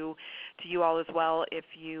to you all as well if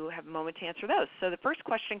you have a moment to answer those. So the first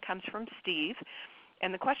question comes from Steve,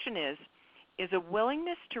 and the question is a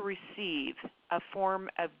willingness to receive a form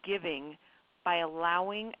of giving by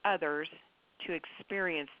allowing others to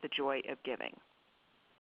experience the joy of giving?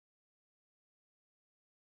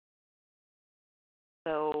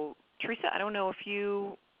 So, Teresa, I don't know if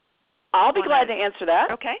you... I'll be glad to answer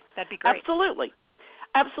that. Okay, that'd be great. Absolutely.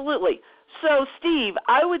 Absolutely. So, Steve,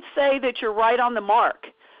 I would say that you're right on the mark.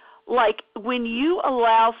 Like, when you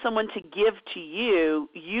allow someone to give to you,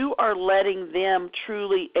 you are letting them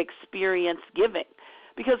truly experience giving.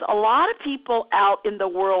 Because a lot of people out in the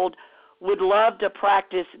world would love to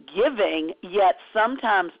practice giving, yet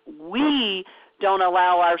sometimes we don't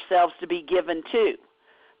allow ourselves to be given to,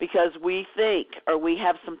 because we think or we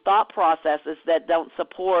have some thought processes that don't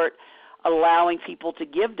support allowing people to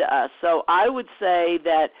give to us. So I would say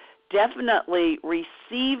that definitely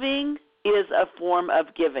receiving is a form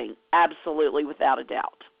of giving, absolutely, without a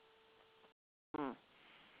doubt.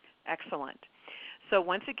 Excellent. So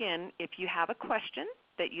once again, if you have a question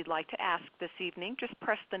that you'd like to ask this evening, just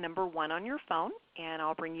press the number 1 on your phone, and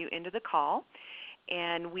I'll bring you into the call.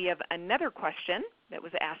 And we have another question that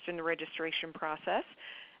was asked in the registration process,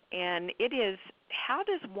 and it is, how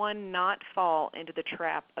does one not fall into the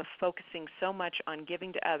trap of focusing so much on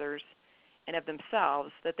giving to others and of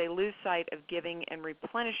themselves that they lose sight of giving and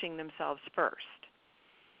replenishing themselves first?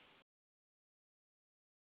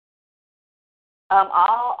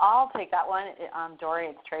 I'll take that one, Dory.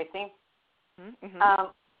 It's Tracy. Mm-hmm.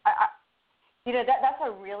 That's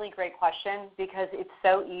a really great question, because it's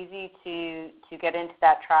so easy to get into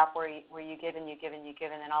that trap where you give and you give and you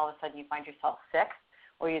give, and then all of a sudden you find yourself sick,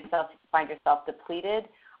 or you find yourself depleted,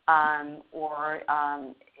 and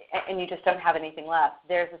you just don't have anything left.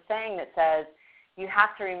 There's a saying that says you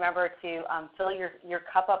have to remember to fill your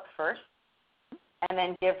cup up first and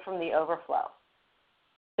then give from the overflow.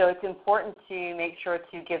 So it's important to make sure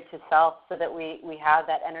to give to self so that we have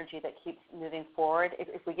that energy that keeps moving forward.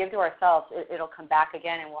 If we give to ourselves, it'll come back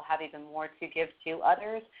again, and we'll have even more to give to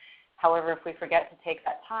others. However, if we forget to take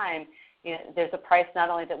that time, there's a price not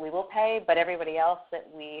only that we will pay, but everybody else that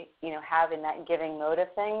we have in that giving mode of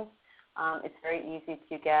things. It's very easy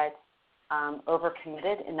to get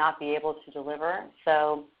overcommitted and not be able to deliver.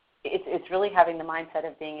 So it's really having the mindset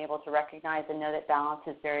of being able to recognize and know that balance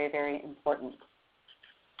is very, very important.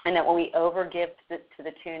 And that when we overgive to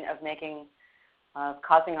the tune of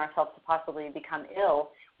causing ourselves to possibly become ill,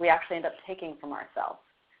 we actually end up taking from ourselves.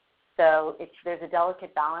 So there's a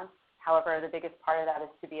delicate balance. However, the biggest part of that is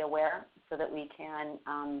to be aware so that we can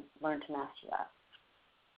learn to master that.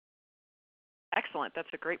 Excellent. That's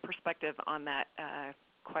a great perspective on that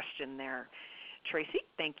question there. Tracy.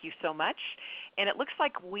 Thank you so much. And it looks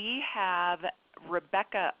like we have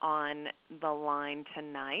Rebecca on the line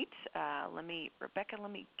tonight. Rebecca,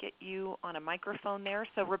 let me get you on a microphone there.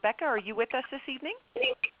 So, Rebecca, are you with us this evening?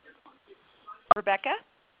 Rebecca?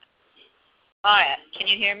 Hi, can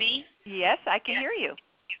you hear me? Yes, I can hear you.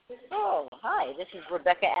 Oh, hi, this is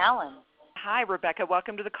Rebecca Allen. Hi, Rebecca.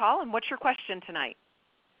 Welcome to the call. And what's your question tonight?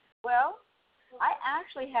 Well, I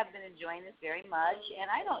actually have been enjoying this very much, and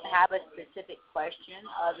I don't have a specific question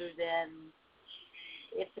other than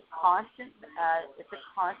it's a constant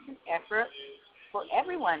effort for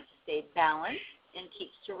everyone to stay balanced and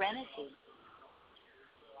keep serenity.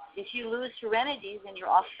 If you lose serenity, then you're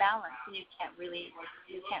off balance, and you can't really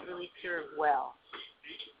serve well.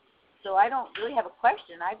 So I don't really have a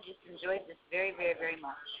question. I've just enjoyed this very, very, very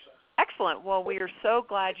much. Excellent. Well, we are so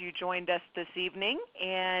glad you joined us this evening,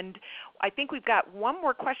 and I think we've got one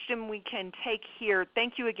more question we can take here.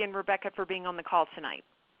 Thank you again, Rebecca, for being on the call tonight.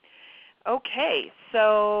 Okay,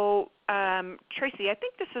 so Tracy, I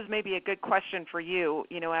think this is maybe a good question for you,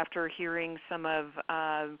 after hearing some of,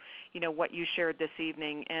 what you shared this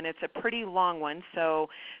evening, and it's a pretty long one, so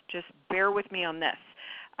just bear with me on this.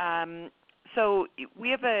 So we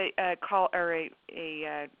have a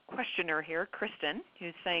questioner here, Kristen,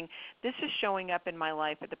 who's saying, this is showing up in my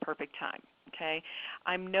life at the perfect time. Okay,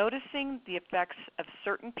 I'm noticing the effects of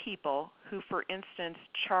certain people who, for instance,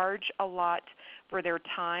 charge a lot for their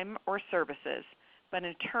time or services, but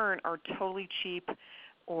in turn are totally cheap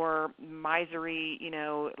or misery,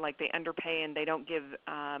 like they underpay and they don't give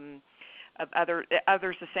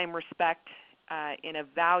others the same respect in a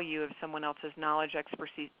value of someone else's knowledge,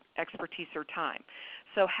 expertise, or time.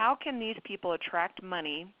 So how can these people attract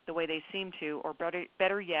money the way they seem to, or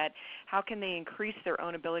better yet, how can they increase their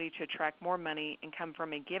own ability to attract more money and come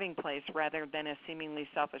from a giving place rather than a seemingly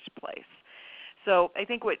selfish place? So I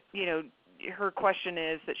think what, her question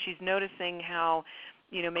is that she's noticing how,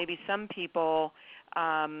 maybe some people,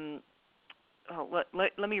 let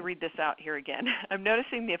me read this out here again. I'm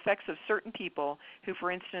noticing the effects of certain people who,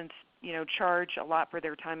 for instance, charge a lot for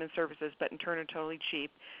their time and services, but in turn are totally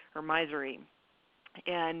cheap or misery.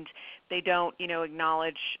 And they don't,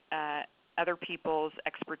 acknowledge other people's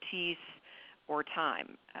expertise or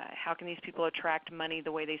time. How can these people attract money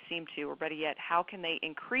the way they seem to, or better yet, how can they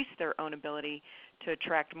increase their own ability to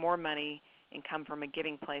attract more money and come from a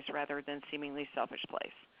giving place rather than seemingly selfish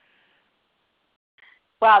place?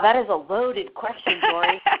 Wow, that is a loaded question,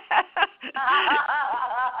 Dory. That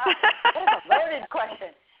is a loaded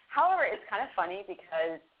question. However, it's kind of funny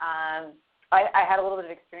because I had a little bit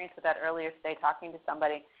of experience with that earlier today talking to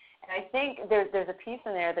somebody. And I think there's a piece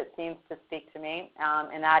in there that seems to speak to me,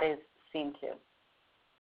 and that is seem to.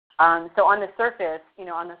 So on the surface,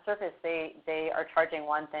 they are charging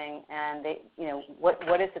one thing, and they,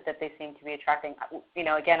 what is it that they seem to be attracting?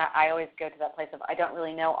 Again, I always go to that place of I don't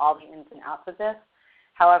really know all the ins and outs of this.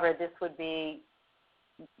 However, this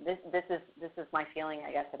is my feeling,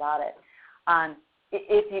 I guess, about it.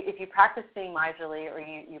 If you practice being miserly, or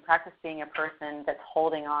you practice being a person that's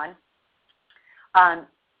holding on,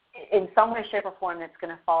 in some way, shape, or form, that's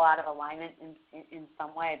going to fall out of alignment in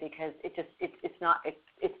some way, because it's not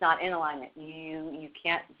in alignment. You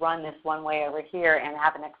can't run this one way over here and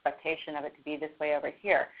have an expectation of it to be this way over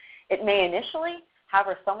here. It may initially,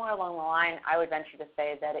 however, somewhere along the line, I would venture to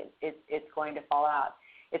say that it's going to fall out.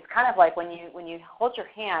 It's kind of like when you hold your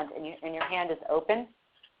hand and your hand is open,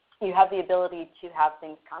 you have the ability to have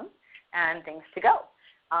things come and things to go.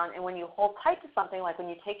 And when you hold tight to something, like when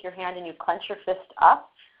you take your hand and you clench your fist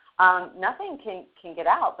up, nothing can get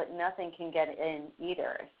out, but nothing can get in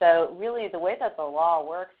either. So really the way that the law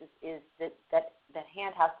works is that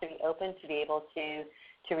hand has to be open to be able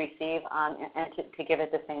to receive and to give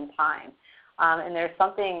at the same time. And there's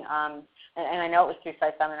something, and I know it was through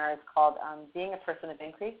Sai Seminars, called being a person of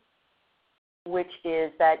increase, which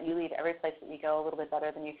is that you leave every place that you go a little bit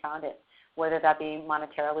better than you found it, whether that be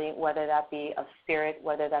monetarily, whether that be of spirit,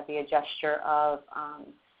 whether that be a gesture of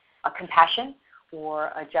a compassion, or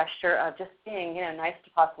a gesture of just being, nice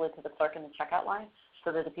to possibly to the clerk in the checkout line,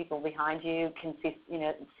 so that the people behind you can see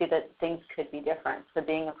that things could be different. So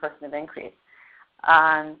being a person of increase.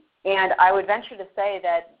 And I would venture to say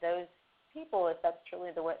that those people, if that's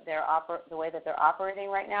truly the way that they're operating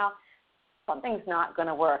right now, something's not going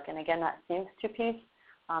to work. And again, that seems to peace.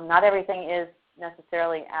 Not everything is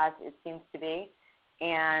necessarily as it seems to be.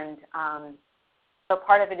 And so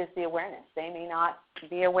part of it is the awareness. They may not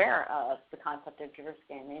be aware of the concept of giver's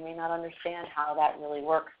gain. They may not understand how that really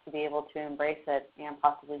works to be able to embrace it and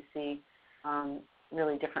possibly see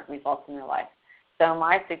really different results in their life. So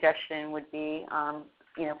my suggestion would be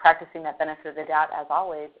practicing that benefit of the doubt as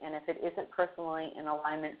always. And if it isn't personally in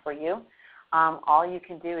alignment for you, all you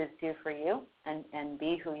can do is do for you and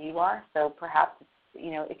be who you are. So perhaps,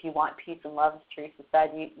 if you want peace and love, as Teresa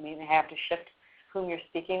said, you may have to shift whom you're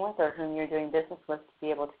speaking with or whom you're doing business with to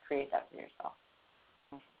be able to create that for yourself.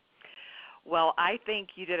 Well, I think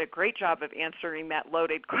you did a great job of answering that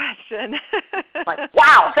loaded question.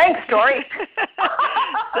 Wow, thanks, Dory.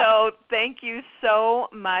 So thank you so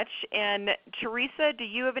much. And Teresa, do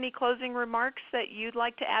you have any closing remarks that you'd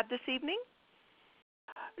like to add this evening?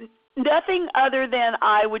 Nothing other than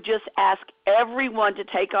I would just ask everyone to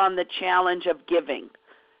take on the challenge of giving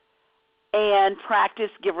and practice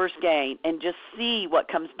giver's gain and just see what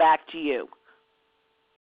comes back to you.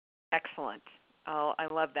 Excellent. Oh, I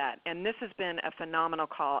love that. And this has been a phenomenal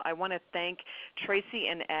call. I want to thank Tracy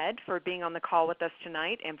and Ed for being on the call with us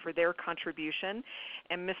tonight and for their contribution,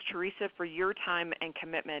 and Ms. Teresa for your time and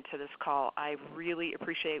commitment to this call. I really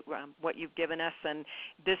appreciate what you've given us, and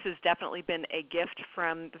this has definitely been a gift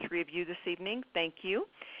from the three of you this evening. Thank you.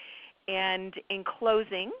 And in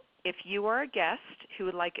closing, if you are a guest who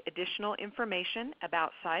would like additional information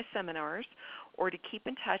about PSI seminars or to keep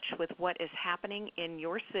in touch with what is happening in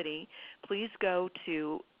your city, please go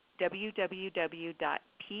to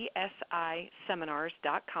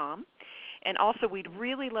www.psiseminars.com. And also, we'd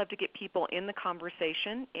really love to get people in the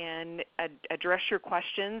conversation and address your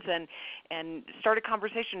questions and start a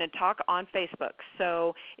conversation and talk on Facebook.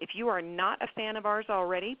 So if you are not a fan of ours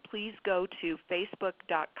already, please go to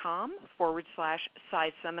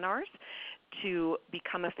facebook.com/PSI seminars to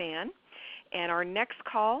become a fan. And our next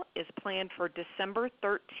call is planned for December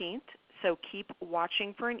 13th, so keep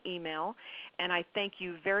watching for an email. And I thank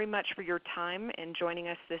you very much for your time and joining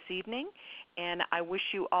us this evening. And I wish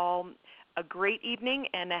you all a great evening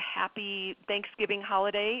and a happy Thanksgiving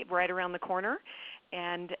holiday right around the corner.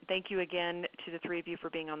 And thank you again to the three of you for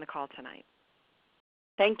being on the call tonight.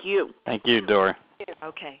 Thank you. Thank you, Dory.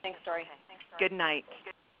 Okay. Thanks, Dory. Good night.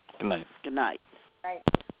 Good night. Good night. Right.